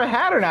if you SimCity. wore a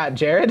hat or not,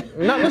 Jared.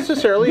 Not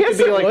necessarily. Yes, it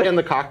could be it like would. in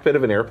the cockpit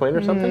of an airplane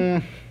or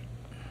something.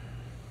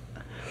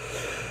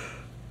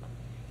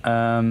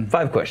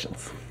 5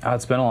 questions. Oh,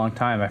 it's been a long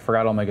time. I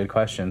forgot all my good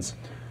questions.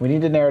 We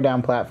need to narrow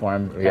down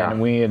platform, Yeah. and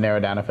we need to narrow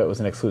down if it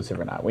was an exclusive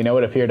or not. We know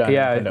it appeared on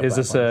Yeah, Nintendo is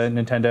this a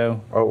platforms. Nintendo?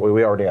 Oh,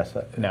 we already asked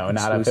that. No,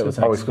 not if it was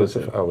an Oh,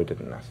 exclusive. exclusive. Oh, we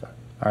didn't ask that.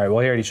 All right, well,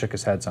 he already shook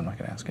his head, so I'm not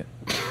going to ask it.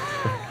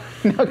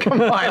 No,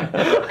 come on.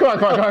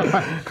 come on.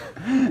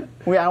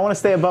 I want to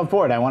stay above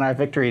board. I want our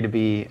victory to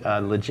be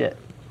legit.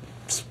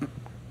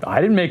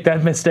 I didn't make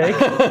that mistake.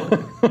 Is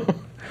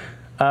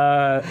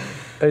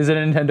it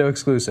a Nintendo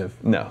exclusive?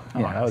 No.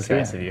 Oh, that was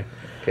nice of you.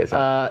 Okay,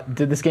 so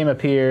Did this game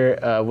appear?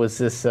 Was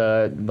this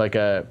like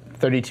a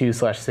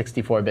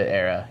 32/64-bit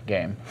era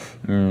game?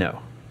 No.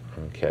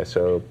 okay,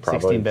 so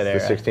probably 16-bit the era.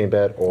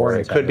 16-bit, or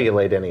it could be a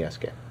late NES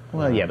game.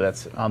 Well, yeah, but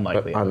that's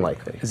unlikely. But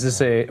unlikely. Is this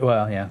a,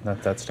 well, yeah,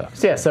 that's tough.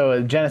 So, yeah, so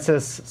a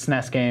Genesis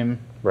SNES game.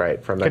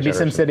 Right, from that Could be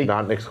generation. SimCity.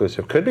 Not an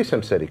exclusive. Could be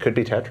SimCity. Could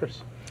be Tetris.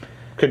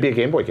 Could be a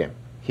Game Boy game.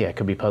 Yeah, it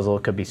could be puzzle.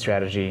 It could be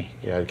strategy.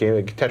 Yeah,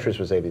 Tetris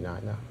was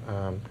 89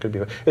 though. Could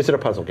be. Is it a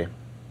puzzle game?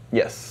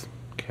 Yes.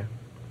 Okay.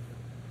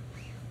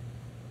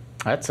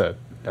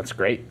 That's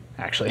great,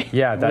 actually.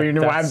 Yeah,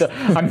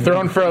 I'm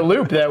thrown for a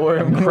loop that we're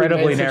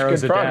Incredibly we made such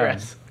narrows good it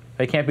progress. down.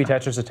 It can't be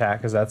Tetris Attack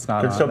because that's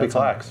not. Could on, still be that's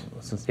on-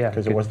 Clax. Yeah,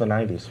 Because it could- was the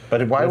 90s.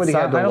 But why would he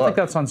that's have not- to I don't look? think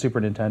that's on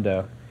Super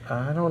Nintendo.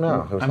 I don't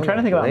know. It was I'm on trying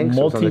to the think about Lynx,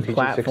 it was on the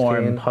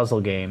multi-platform TG16.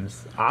 puzzle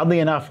games. Oddly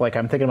enough, like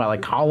I'm thinking about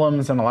like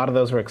Columns, and a lot of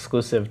those were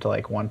exclusive to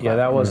like one platform.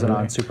 Yeah, that wasn't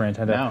on Super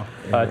Nintendo.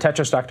 No.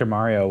 Tetris Dr.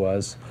 Mario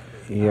was.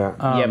 Yeah.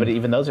 Yeah, but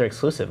even those are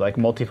exclusive. Like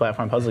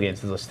multi-platform puzzle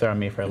games is just throwing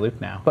me for a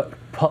loop now. But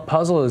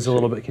puzzle is a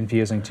little bit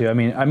confusing too. I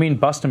mean,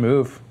 Bust a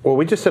Move. Well,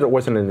 we just said it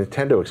wasn't a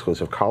Nintendo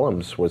exclusive.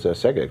 Columns was a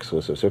Sega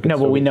exclusive. So it could No,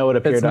 still but we be- know it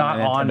appeared It's on not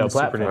a on Nintendo the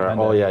Super platform.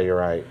 Nintendo. Oh yeah, you're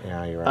right.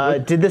 Yeah, you're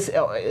right.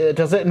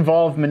 Does it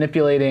involve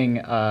manipulating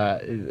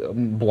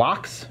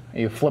blocks? Are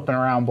you flipping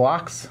around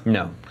blocks?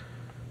 No.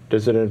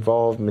 Does it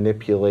involve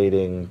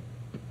manipulating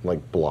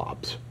like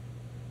blobs,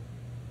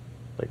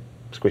 like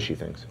squishy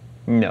things?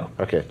 No.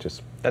 Okay,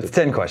 just That's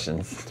 10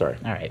 questions. sorry.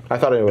 All right. I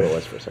thought I knew what it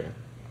was for a second.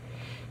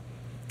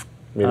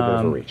 Made a bit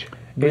of a reach.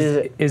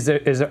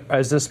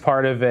 Is this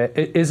part of it?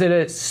 Is it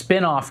a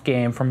spin-off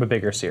game from a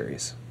bigger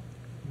series?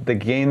 The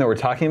game that we're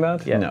talking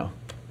about? Yeah. No.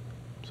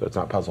 So it's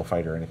not Puzzle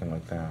Fight or anything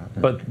like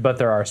that. But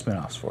there are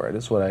spin-offs for it.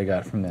 Is what I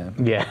got from them.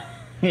 Yeah.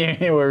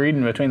 We're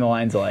reading between the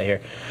lines a lot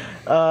here.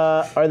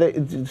 Are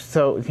they?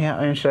 So yeah.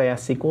 I mean, should I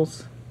ask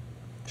sequels?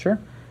 Sure.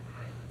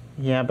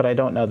 Yeah, but I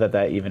don't know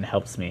that even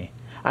helps me.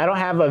 I don't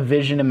have a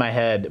vision in my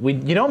head.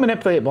 You don't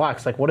manipulate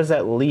blocks. Like, what does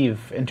that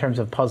leave in terms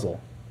of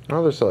puzzle?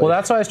 Oh, there's Well,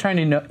 that's why I was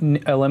trying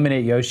to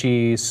eliminate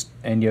Yoshi's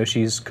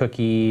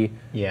Cookie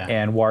Yeah.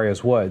 and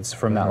Wario's Woods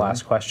from that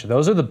last question.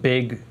 Those are the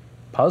big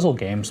puzzle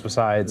games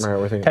besides Right,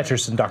 we're thinking-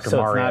 Tetris and Dr. So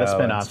Mario. it's not a and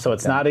spin-off. stuff So like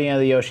it's that. not any of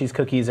the Yoshi's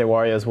Cookies or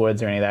Wario's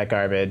Woods or any of that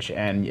garbage,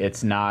 and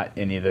it's not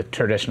any of the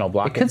traditional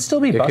block. It could still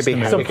be It could be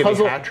Bust-A-Move. so It could be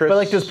puzzle, Hatris. but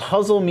like, does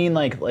puzzle mean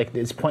like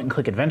is point and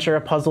click adventure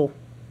a puzzle?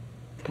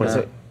 What is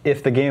it?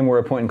 If the game were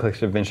a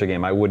point-and-click adventure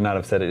game, I would not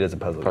have said it is a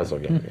puzzle. Puzzle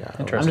game, yeah.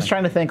 I'm just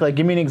trying to think. Like,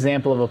 give me an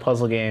example of a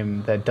puzzle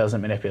game that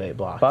doesn't manipulate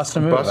blocks.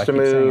 Bust-A-Move. Bust a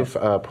Move,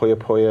 Puyo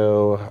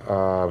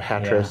Puyo,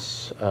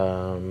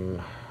 Hatris.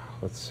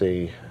 Let's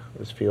see,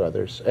 there's a few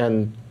others,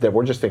 and that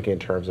we're just thinking in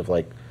terms of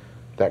like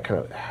that kind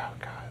of. Oh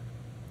God.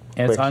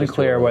 And it's Quick's just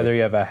unclear too whether early.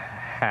 you have a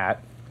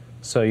hat.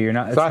 So you're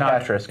not. It's not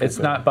not. Tetris, It's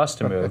good. not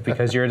Bust-A-Move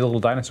because you're the little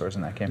dinosaurs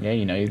in that game. Yeah,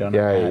 you know you don't.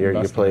 Yeah, have you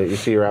Bust-A-Move. play. You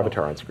see your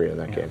avatar on screen in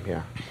that game.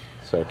 Yeah,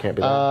 so it can't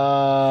be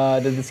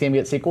that. Did this game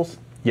get sequels?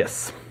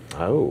 Yes.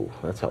 Oh,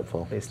 that's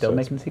helpful. They still So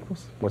it's- making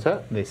sequels? What's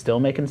that? They still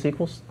making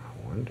sequels?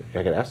 I wonder.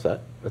 I could ask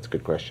that. That's a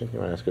good question. You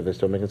want to ask if they're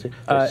still making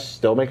sequels? They're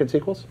still making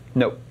sequels?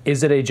 No.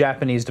 Is it a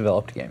Japanese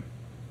developed game?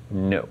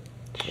 No.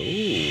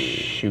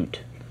 Shoot.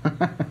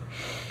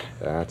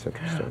 That's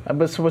interesting.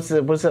 But so was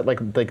it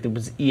like it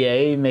was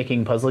EA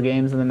making puzzle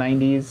games in the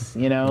 90s?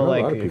 You know, A lot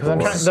like of because people I'm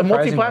were. trying, the Surprisingly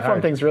multi-platform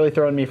hard. thing's really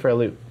throwing me for a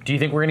loop. Do you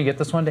think we're gonna get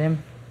this one to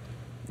him?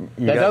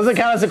 That doesn't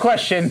count as a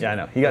question. Yeah, I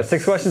know. You got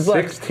 6 questions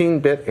left.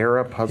 16-bit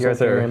era puzzle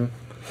guys are- game.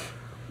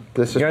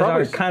 This is You guys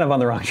probably. are kind of on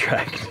the wrong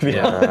track, to be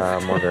honest.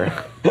 I'm wondering.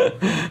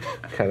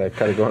 kind of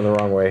going the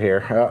wrong way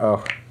here.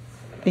 Uh-oh.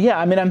 Yeah,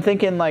 I mean, I'm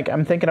thinking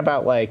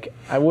about like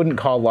I wouldn't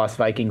call Lost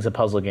Vikings a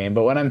puzzle game,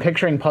 but when I'm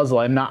picturing puzzle,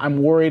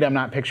 I'm worried I'm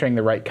not picturing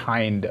the right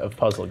kind of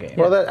puzzle game.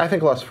 Well, I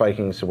think Lost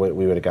Vikings, we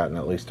would have gotten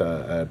at least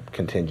a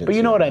contingency. but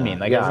you know what I on mean,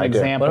 that. like Yeah, as an I do.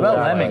 example. What about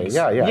of, like- Lemmings?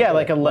 Yeah.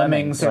 like a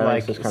Lemmings or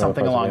Lemmings like is kind of a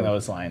something puzzle along game.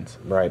 those lines.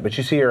 Right, but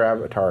you see your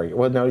avatar.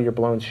 Well, no, you're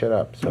blowing shit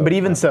up. So. But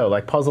even so,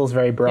 like puzzle's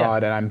very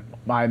broad, and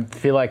I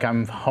feel like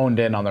I'm honed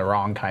in on the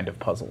wrong kind of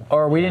puzzle.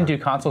 Or we didn't do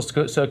consoles,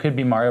 so it could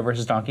be Mario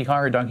versus Donkey Kong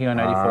or Donkey Kong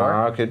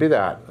 94. It could be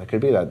that. It could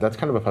be that. That's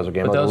kind of a puzzle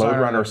game, But like a those aren't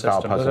Roadrunner our style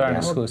system. puzzle Those aren't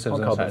game. exclusives I'll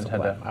call inside this a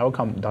Nintendo. platform. I would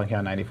call Donkey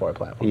Kong 94 a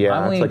platform. Yeah,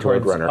 I'm it's leaning like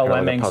towards Roadrunner, a kind of a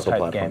Lemmings puzzle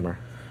type game.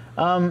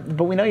 platformer.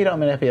 But we know you don't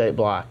manipulate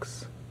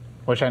blocks,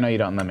 which I know you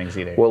don't in Lemmings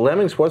either. Well,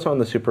 Lemmings was on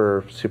the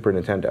Super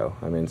Nintendo.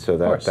 I mean, so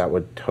course. that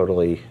would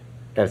totally,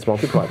 and it's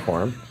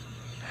multi-platform.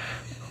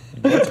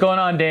 What's going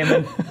on,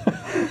 Damon?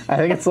 I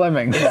think it's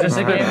Lemmings. Is this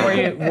a game where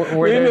you where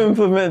We need to there-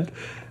 implement.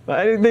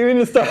 They need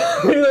to stop.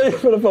 We need to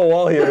put up a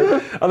wall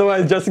here.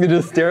 Otherwise, Jessica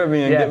just stare at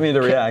me and Yeah. get me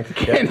to react.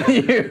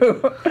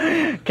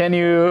 Can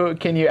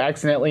you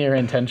accidentally or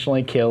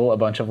intentionally kill a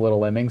bunch of little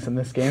lemmings in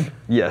this game?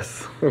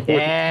 Yes.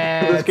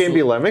 Yeah. Would this game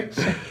be Lemmings?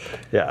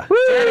 Yeah.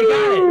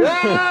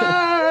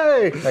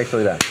 Yay!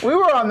 Actually, that.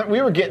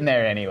 We were getting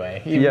there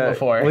anyway, even Yeah.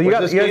 before. Well, you Was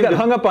guys this game got the-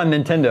 hung up on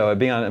Nintendo.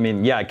 Being on, I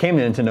mean, yeah, it came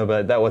to Nintendo,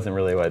 but that wasn't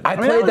really what. I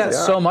mean, played that that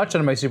was- so much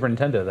on my Super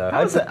Nintendo, though.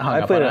 I was hung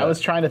I up played on it. it. I was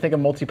trying to think of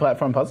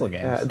multi-platform puzzle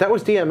games. That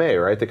was DMA,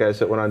 right? The guys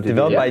that went on to do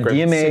Developed the by Grand-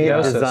 DMA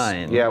Psygnosis.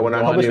 Design. Yeah, went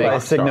on Published to do by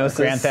Rockstar. Psygnosis.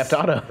 Grand Theft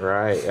Auto.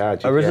 Right. Yeah.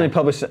 Originally yeah.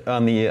 published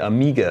on the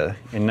Amiga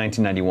in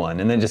 1991,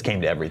 and then just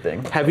came to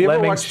everything. Have you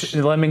ever Lemmings, watched?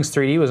 Lemmings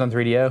 3D was on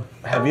 3DO.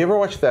 Have you ever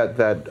watched that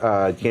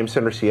Game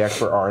Center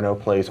CX where Arno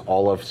plays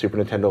all of Super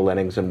Nintendo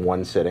Lemmings in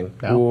one sitting?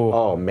 No.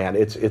 Oh man,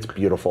 it's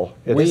beautiful.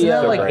 It's Isn't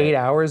that so like great. 8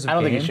 hours of I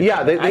don't think game? it should- Yeah,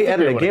 I they think we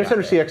edited it. would've Game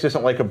Center got there. CX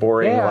isn't like a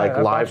boring Yeah, like I've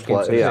live watched Game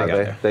play. Center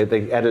Yeah, CX.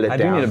 they edit it I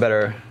down. do need a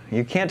better.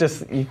 You can't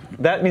just.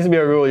 That needs to be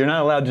a rule. You're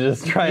not allowed to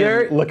just try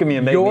and look at me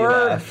and make me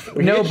laugh.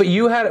 No, but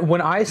you had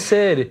when I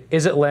said,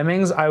 "Is it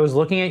Lemmings?" I was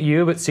looking at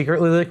you, but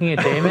secretly looking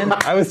at Damon.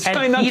 I was trying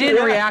and not he to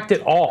didn't react.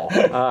 react at all.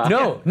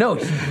 No,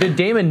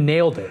 Damon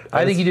nailed it.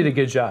 I think he did a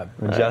good job.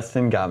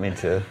 Justin got me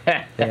to.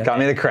 Got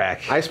me the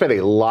crack. I spent a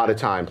lot of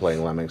time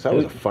playing Lemmings. That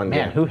was a fun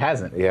Man, game. who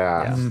hasn't?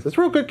 Yeah, it's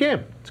a real good game.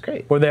 It's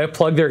great. Where they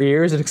plug their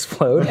ears and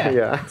explode.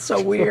 Yeah.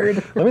 So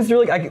weird. Let me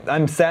really.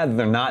 I'm sad that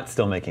they're not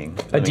still making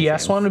A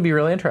DS one would be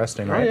really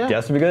interesting, right? yeah.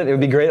 DS would be good. It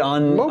would be great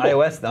on Mobile.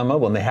 iOS, on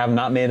mobile, and they have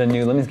not made a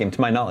new Lemmings game, to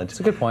my knowledge. That's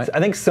a good point.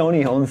 I think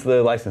Sony owns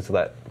the license to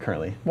that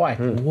currently. Why?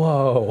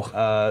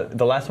 Whoa.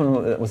 The last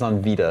one was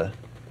on Vita.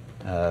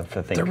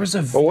 For There was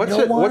a Well,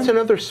 Vita one? what's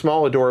another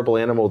small, adorable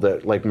animal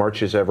that like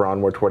marches ever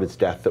onward toward its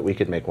death that we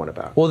could make one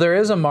about? Well, there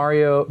is a March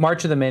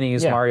of the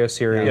Minis, Yeah. Mario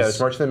series. Yeah, there's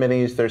March of the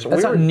Minis. There's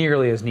That's not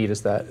nearly as neat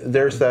as that.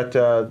 there's that.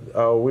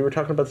 We were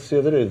talking about this the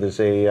other day. There's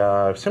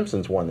a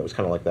Simpsons one that was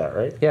kind of like that,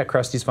 right? Yeah,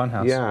 Krusty's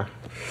Funhouse. Yeah.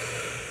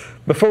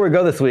 Before we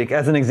go this week,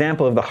 as an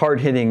example of the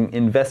hard-hitting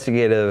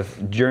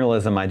investigative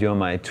journalism I do on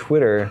my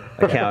Twitter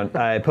account,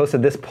 I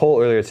posted this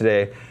poll earlier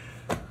today.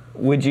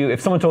 Would you, if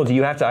someone told you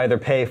you have to either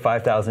pay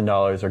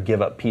 $5,000 or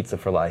give up pizza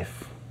for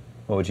life,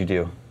 what would you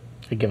do?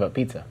 I give up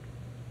pizza.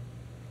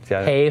 See,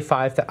 I-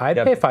 I'd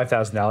Yep. pay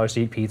 $5,000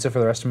 to eat pizza for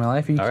the rest of my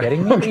life. Are you All right.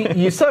 kidding me?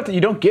 You still have to,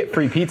 you don't get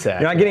free pizza.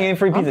 You're not getting any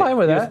free I'm pizza. fine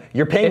with You're- that.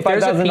 You're paying If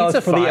there's a $5,000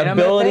 pizza for the fine, I'm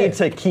gonna ability pay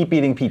to keep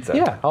eating pizza.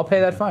 Yeah, I'll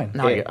pay that fine.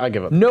 No, I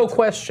give up. No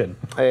question.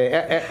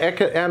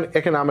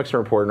 Economics are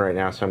important right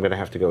now, so I'm going to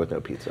have to go with no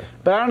pizza.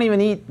 But I don't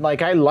even eat,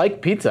 like, I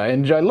like pizza. I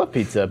love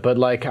pizza. But,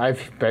 like,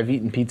 I've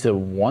eaten pizza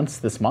once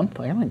this month.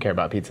 Like, I don't care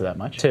about pizza that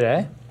much.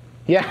 Today?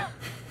 Yeah.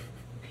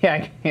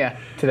 Yeah,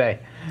 today.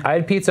 I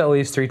had pizza at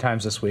least 3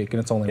 times this week,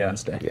 and it's only Yeah.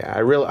 Wednesday. Yeah, I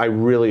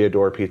really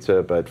adore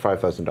pizza, but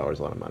 $5,000 is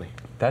a lot of money.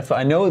 That's why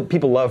I know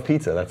people love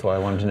pizza. That's why I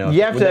wanted to know.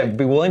 You have would to- they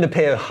be willing to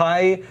pay a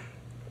high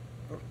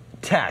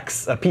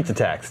tax, a pizza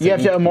tax. You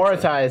have to eat pizza?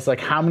 amortize like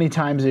how many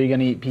times are you going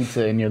to eat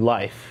pizza in your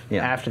life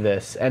Yeah. after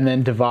this, and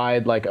then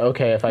divide like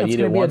okay, if I It's eat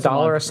going it to be once a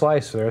 $1 a month,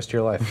 slice for the rest of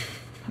your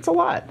life. that's a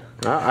lot.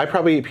 I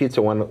probably eat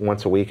pizza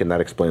once a week, and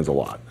that explains a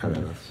lot. I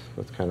mean,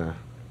 that's kind of.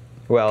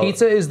 Well,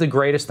 Pizza is the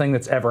greatest thing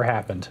that's ever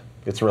happened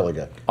It's really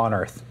good. on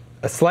Earth.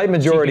 a slight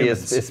majority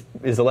humans.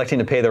 is electing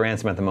to pay the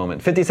ransom at the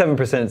moment.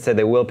 57% said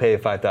they will pay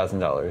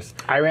 $5,000.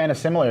 I ran a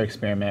similar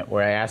experiment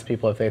where I asked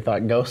people if they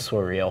thought ghosts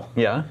were real.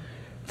 Yeah.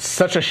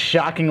 Such a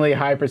shockingly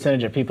high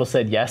percentage of people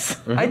said yes.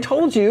 I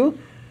told you.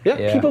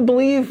 Yeah. People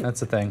believe That's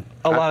the thing.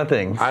 a lot of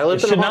things. I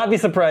lived You in should a not be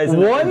surprised.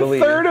 that they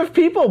believe 1/3 of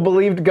people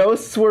believed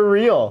ghosts were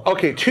real.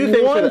 Okay, two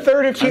things.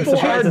 1/3 of people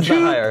surprised are it's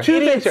not higher. Two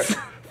things idiots.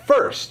 here.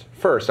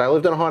 First, I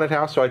lived in a haunted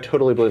house, so I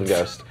totally believe in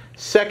ghosts.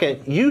 Second,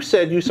 you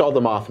said you saw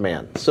the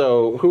Mothman,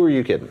 so who are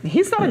you kidding?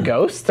 He's not a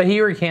ghost. So he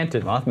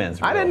recanted.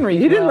 Mothman's real. I didn't read.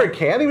 He didn't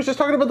recant. He was just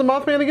talking about the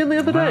Mothman again the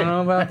other I day. don't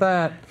know about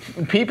that.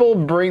 People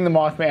bring the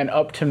Mothman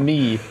up to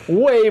me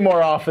way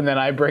more often than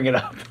I bring it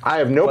up. I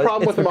have no But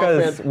problem it's with the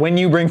because Mothman. when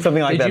you bring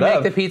something like Did that you make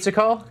up, the pizza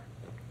call?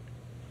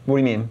 what do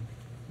you mean?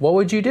 What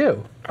would you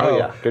do? Oh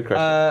yeah, good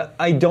question.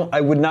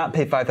 I would not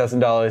pay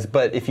 $5,000,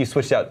 but if you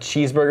switched out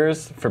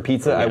cheeseburgers for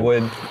pizza,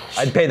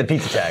 I'd pay the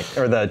pizza tax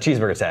or the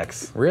cheeseburger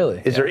tax.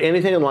 Really? Is there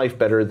anything in life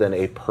better than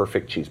a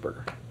perfect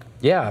cheeseburger?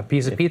 Yeah, a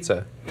piece of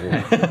pizza.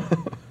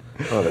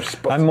 Oh, there's.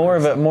 I'm more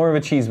of a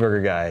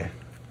cheeseburger guy.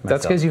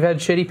 That's because you've had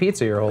shitty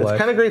pizza your whole It's life.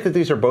 kind of great that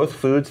these are both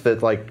foods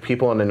that like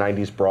people in the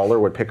 '90s brawler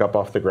would pick up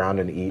off the ground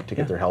and eat to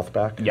get their health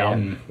back.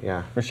 Yum.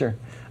 Yeah. for sure.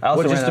 I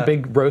also What, just ran a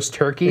big roast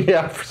turkey?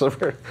 Yeah, that'd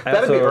be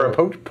also- or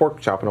a pork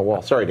chop in a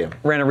wall. Sorry, Dan.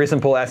 ran a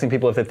recent poll asking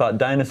people if they thought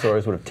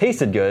dinosaurs would have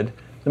tasted good.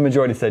 The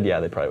majority said yeah,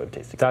 they probably would have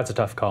tasted good. That's a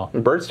tough call.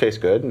 Birds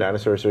taste good, and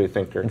dinosaurs we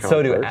think are kind So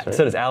of do birds, right?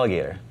 so does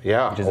alligator.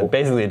 Yeah. which is Oh.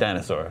 basically a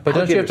dinosaur. But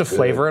don't you have to Alligator's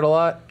flavor good. it a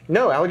lot?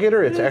 No,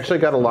 alligator. It's actually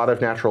got a lot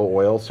of natural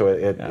oil, so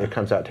it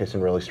comes out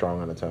tasting really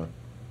strong on its own.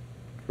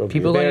 Real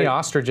People good. don't eat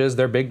ostriches.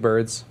 They're big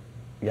birds.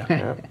 Yeah,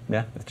 Yeah.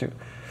 yeah, that's true.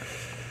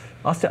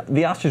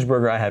 The ostrich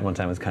burger I had one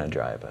time was kind of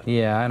dry, but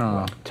Yeah, I don't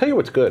know. Tell you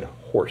what's good.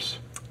 Horse.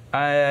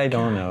 I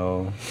don't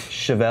know.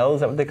 Chevelle, is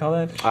that what they call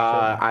that?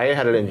 I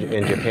had it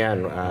in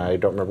Japan. I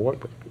don't remember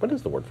what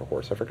is the word for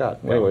horse. I forgot.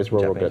 Anyways, we're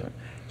real Japanese good. one.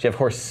 Do you have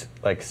horse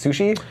like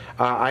sushi?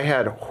 I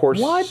had horse.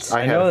 What?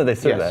 I I know that they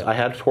serve yes, that. I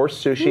had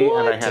horse sushi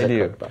and I had They a do.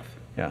 cooked buff.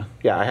 Yeah.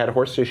 Yeah, I had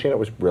horse sushi and it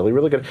was really,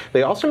 really good.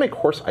 They also make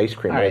horse ice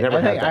cream. All but right, I never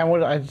I think had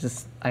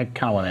that. I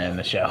kind of want to end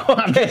the show.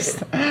 I'm just.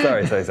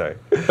 Sorry.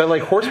 But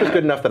like horse was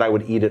good enough that I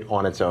would eat it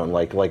on its own.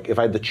 Like if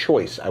I had the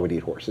choice, I would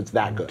eat horse. It's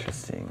that good.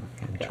 Interesting.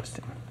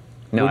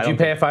 No, Would you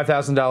pay a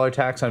 $5,000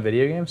 tax on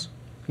video games?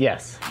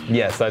 Yes.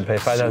 Yes, I'd pay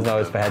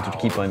 $5,000 if I had to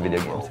keep playing video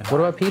games.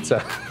 What about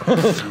pizza? All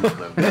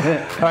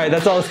right,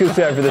 that's all the scoops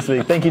we have for this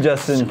week. Thank you,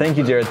 Justin. Thank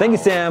you, Jared. Thank you,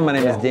 Sam. My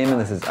name is Damon.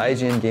 This is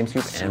IGN Game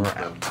Scoop, and we're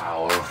out.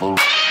 Powerful,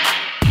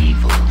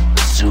 evil,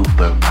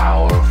 super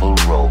powerful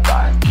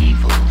robot,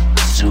 evil,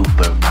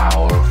 super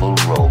powerful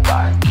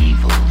robot,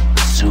 evil,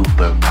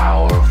 super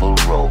powerful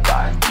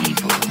robot,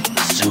 evil,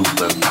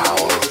 super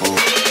powerful.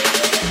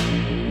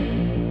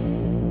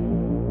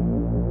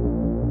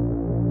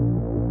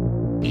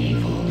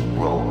 Evil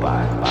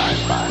robot, bye.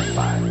 Super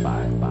powerful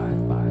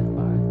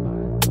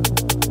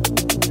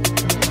robot.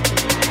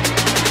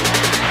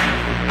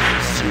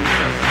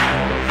 Super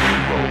powerful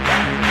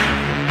robot.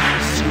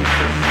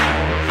 Super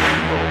powerful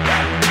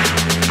robot.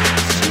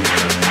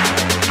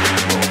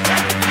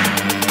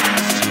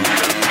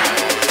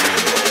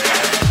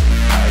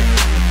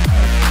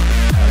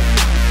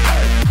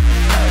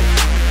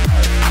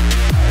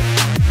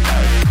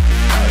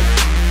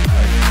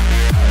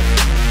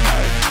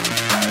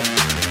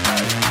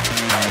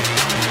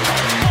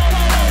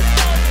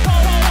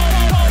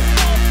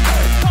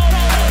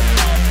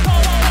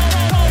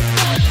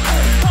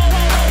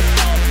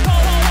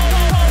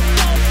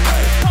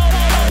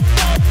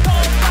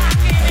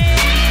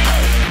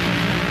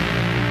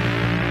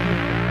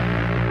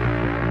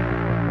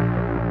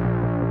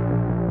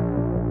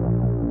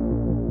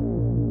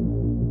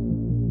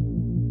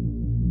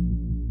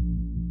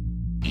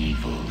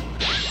 Evil.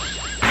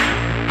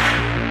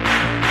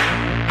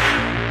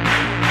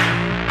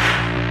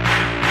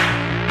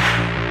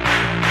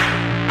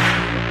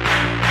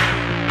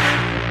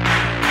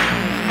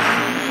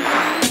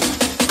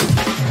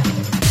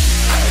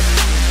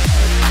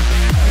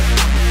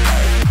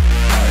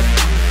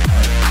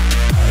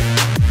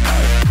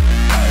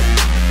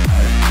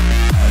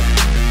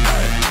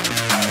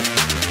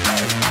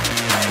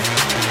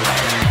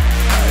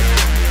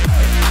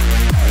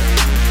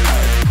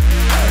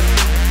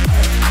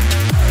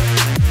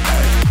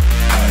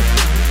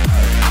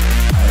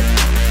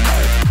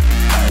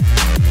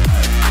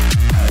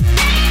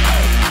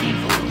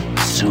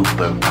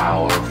 Super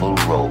powerful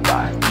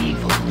robot,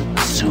 evil.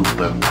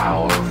 Super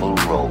powerful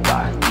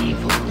robot,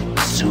 evil.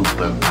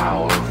 Super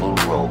powerful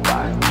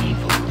robot,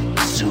 evil.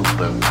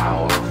 Super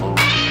powerful.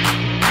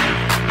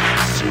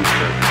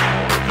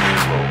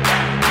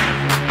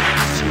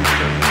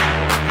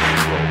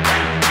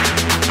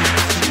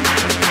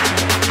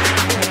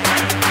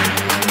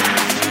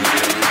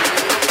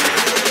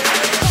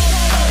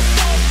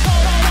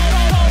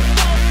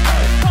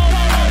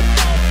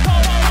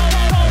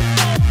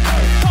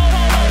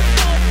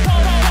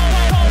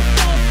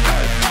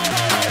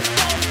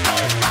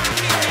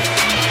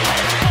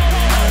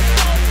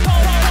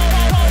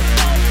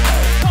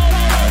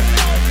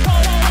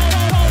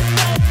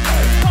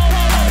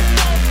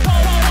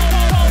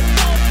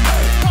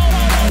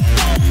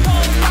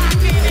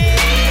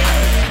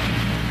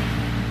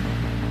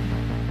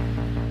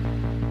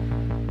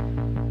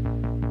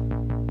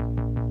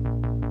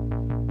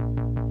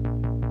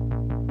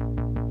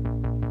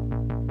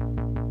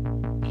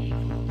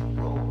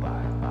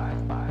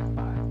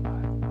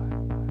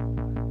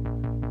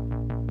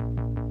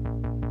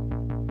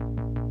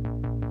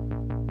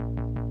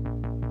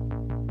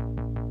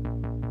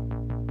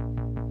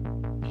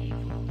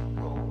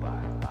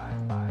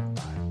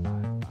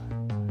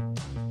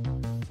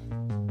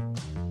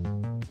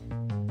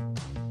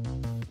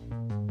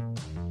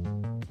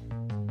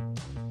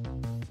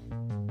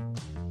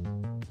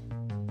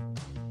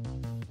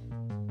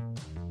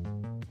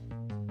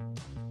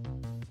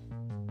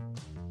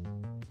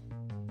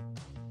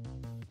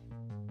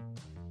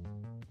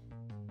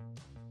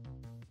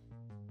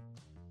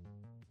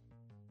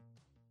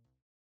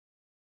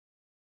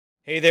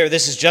 Hey there,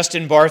 this is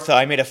Justin Bartha.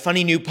 I made a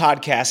funny new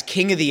podcast,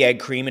 King of the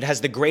Egg Cream. It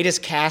has the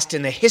greatest cast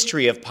in the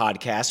history of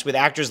podcasts with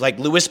actors like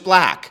Louis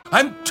Black,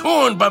 I'm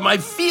torn by my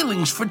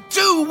feelings for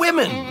two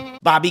women.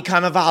 Bobby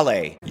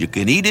Cannavale, You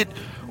can eat it,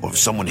 or if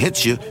someone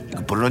hits you, you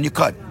can put it on your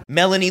cut.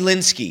 Melanie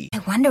Linsky, I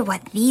wonder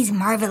what these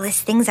marvelous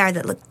things are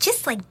that look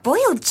just like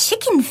boiled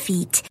chicken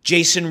feet.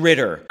 Jason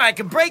Ritter, I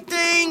can break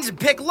things and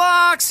pick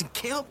locks and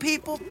kill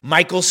people.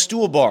 Michael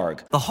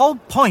Stuhlbarg, The whole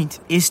point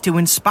is to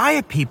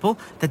inspire people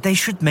that they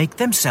should make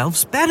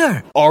themselves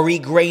better. Ari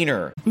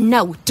Grainer,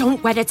 No,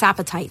 don't whet its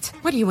appetite.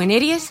 What are you, an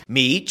idiot?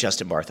 me,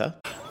 Justin Bartha,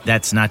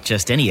 That's not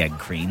just any egg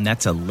cream,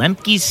 that's a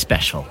Lemke's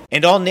special.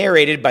 and all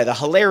narrated by the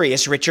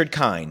hilarious Richard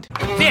Kind.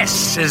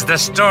 This is the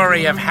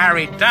story of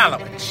Harry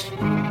Dalowitz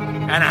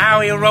and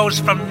how he rose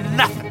from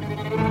nothing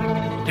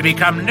to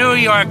become New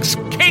York's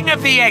King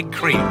of the Egg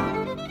Cream.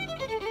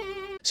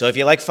 So if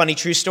you like funny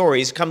true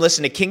stories, come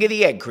listen to King of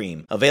the Egg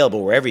Cream,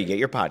 available wherever you get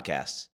your podcasts.